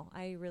know how.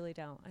 I really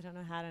don't. I don't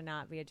know how to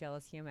not be a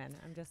jealous human.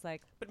 I'm just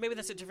like, But maybe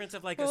that's the difference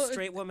of like Well, a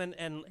straight woman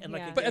and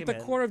like Yeah. a But gay at the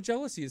man. core of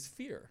jealousy is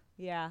fear.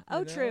 yeah. you Oh,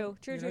 know? true.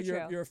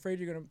 You're afraid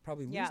you're going to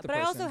probably lose Yeah, the but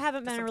person. I also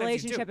haven't been in a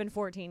Sometimes you do. relationship in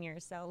 14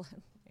 years, so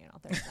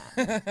there's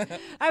that.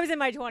 I was in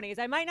my 20s.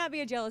 I might not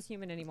be a jealous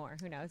human anymore.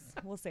 Who knows?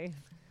 We'll see.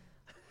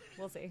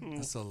 We'll see.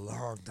 That's a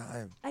long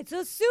time. It's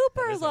a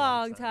super That is a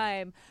long long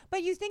time.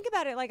 But you think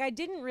about it, like I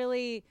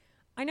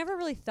never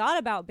really thought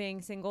about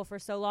being single for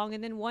so long.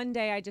 And then one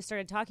day I just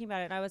started talking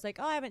about it, and I was like,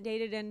 oh, I haven't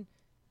dated in,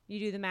 you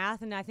do the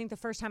math, and I think the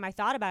first time I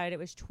thought about it, it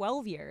was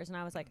 12 years. And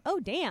I was like, oh,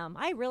 damn,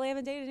 I really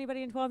haven't dated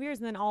anybody in 12 years.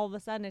 And then all of a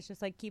sudden it's just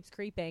like keeps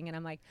creeping, and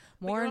I'm like,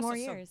 But more you're and more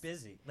also years. so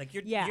busy. Like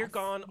you're Yes.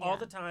 gone all Yeah.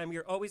 the time.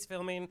 You're always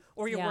filming,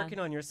 or you're Yeah. working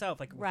on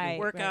yourself, like with Right,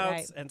 your right, workouts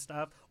right. and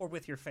stuff, or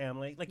with your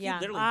family. Like Yeah, you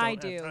literally I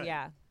don't do. have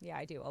time. Yeah,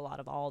 I do a lot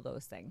of all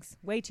those things.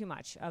 Way too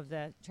much of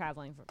the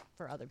traveling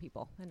for other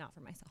people and not for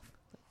myself.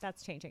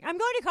 That's changing. I'm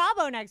going to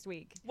Cabo next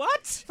week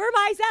What? for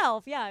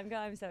myself. Yeah,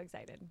 I'm so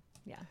excited.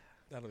 Yeah,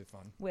 That'll be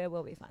fun. it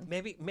will be fun.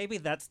 Maybe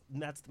that's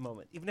the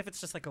moment. Even if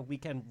it's just like a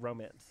weekend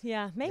romance.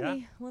 Yeah,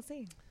 maybe. Yeah. We'll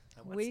see.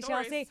 I want We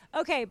shall see. stories.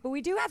 Okay, but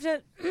we do have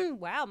to.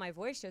 Wow, my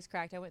voice just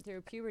cracked. I went through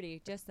puberty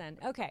just then.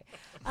 Okay,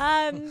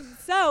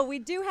 so we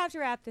do have to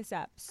wrap this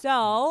up.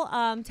 So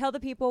tell the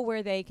people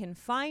where they can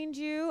find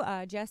you,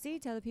 Jesse.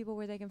 Tell the people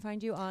where they can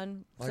find you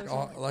on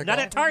social. Not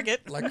at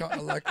Target.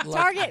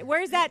 Target.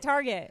 Where's that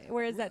Target?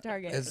 Where is that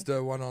Target? It's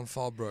the one on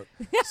Fallbrook.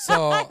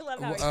 So, I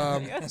love how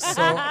he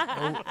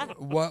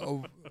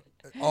what?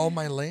 All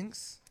my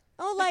links.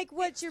 Oh, like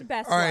what's your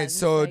best? All right, ones?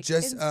 so Like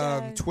just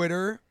Insta?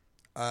 Twitter,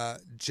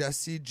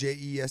 Jesse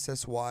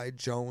JESSY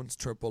Jones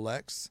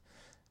XXX.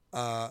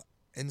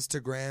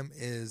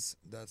 Instagram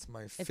that's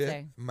my there.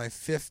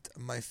 fifth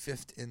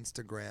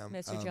Instagram.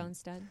 Mr. Jones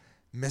Stud.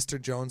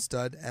 Mr. Jones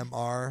Stud,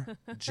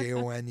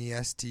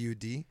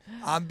 MrJonestud.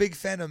 I'm a big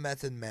fan of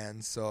Method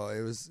Man, so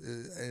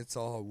it's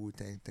all a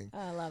Wu-Tang thing.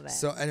 I love it.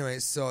 So anyway,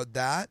 so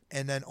that,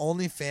 and then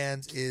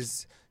OnlyFans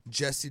is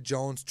Jesse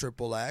Jones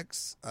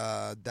XXX.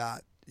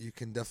 That you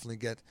can definitely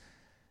get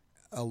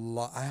a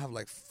lot. I have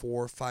like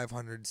 400 or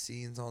 500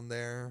 scenes on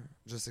there,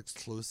 just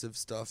exclusive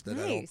stuff that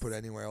I don't Nice. put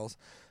anywhere else.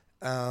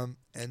 And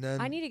then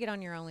I need to get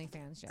on your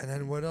OnlyFans, Jesse. and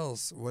then what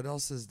else? What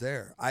else is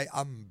there?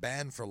 I'm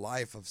banned for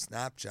life of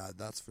Snapchat.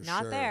 That's for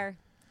Not sure. there.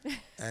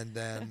 And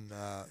then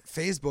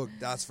Facebook.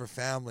 That's for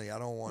family. I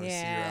don't want to see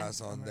your Yeah.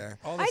 ass on there.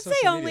 All the I'd say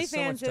social media is so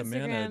much OnlyFans, to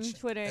Instagram, manage.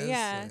 Twitter. It's,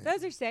 Yeah,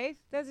 those are safe.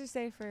 Those are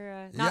safe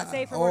for not Yeah,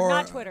 safe for or- work.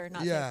 Not Twitter.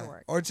 Not yeah, safe for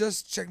work. or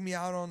just check me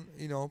out on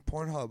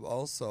Pornhub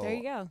also. There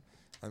you go.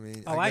 I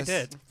mean, Oh, I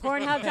guess- did.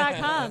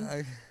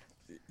 Pornhub.com.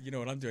 You know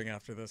what I'm doing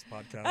after this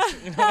podcast.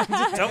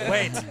 Don't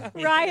wait.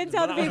 Ryan,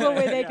 tell the people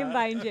where they can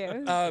find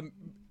you.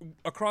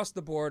 Across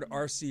the board,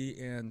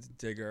 RC and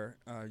Digger.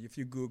 If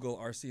you Google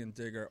RC and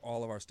Digger,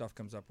 all of our stuff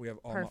comes up. We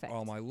have Perfect.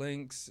 all my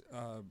links,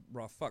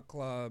 Raw Fuck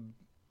Club,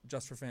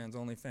 Just for Fans,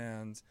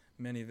 OnlyFans,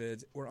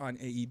 ManyVids. We're on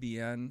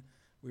AEBN.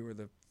 We were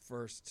the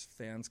first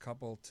fans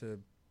couple to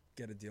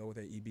get a deal with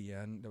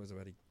AEBN. That was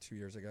about 2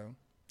 years ago.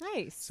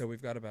 Nice. So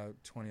we've got about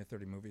 20 or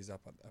 30 movies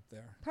up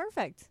there.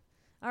 Perfect.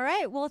 All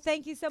right. Well,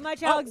 thank you so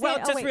much, Oh, Alexander.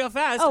 well, just wait. real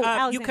fast. Oh, you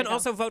Alexander, can go.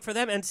 also vote for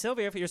them and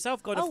Sylvia for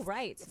yourself. Go to Oh,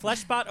 right.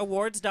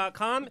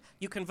 fleshbotawards.com.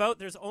 You can vote.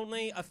 There's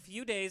only a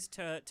few days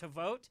to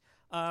vote.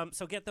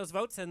 So get those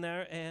votes in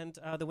there, and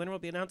the winner will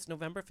be announced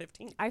November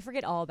 15th. I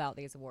forget all about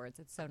these awards.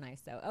 It's so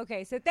nice, though.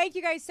 Okay, so thank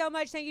you guys so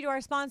much. Thank you to our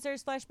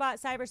sponsors,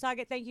 Fleshbot,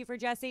 CyberSocket. Thank you for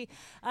Jesse.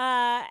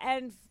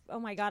 And, oh,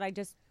 my God, I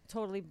just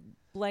totally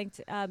blanked.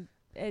 And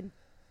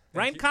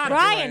Ryan Cotter.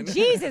 Ryan,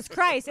 Jesus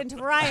Christ, and to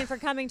Ryan for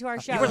coming to our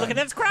show. You were looking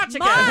at his crotch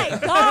again.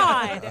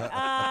 My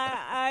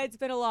God. It's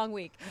been a long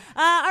week.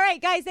 All right,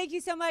 guys, thank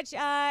you so much.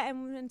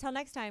 And until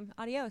next time,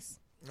 adios.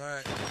 All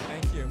right.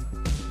 Thank you.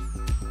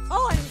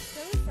 Oh, I'm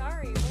so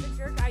sorry. What a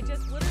jerk. I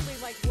just literally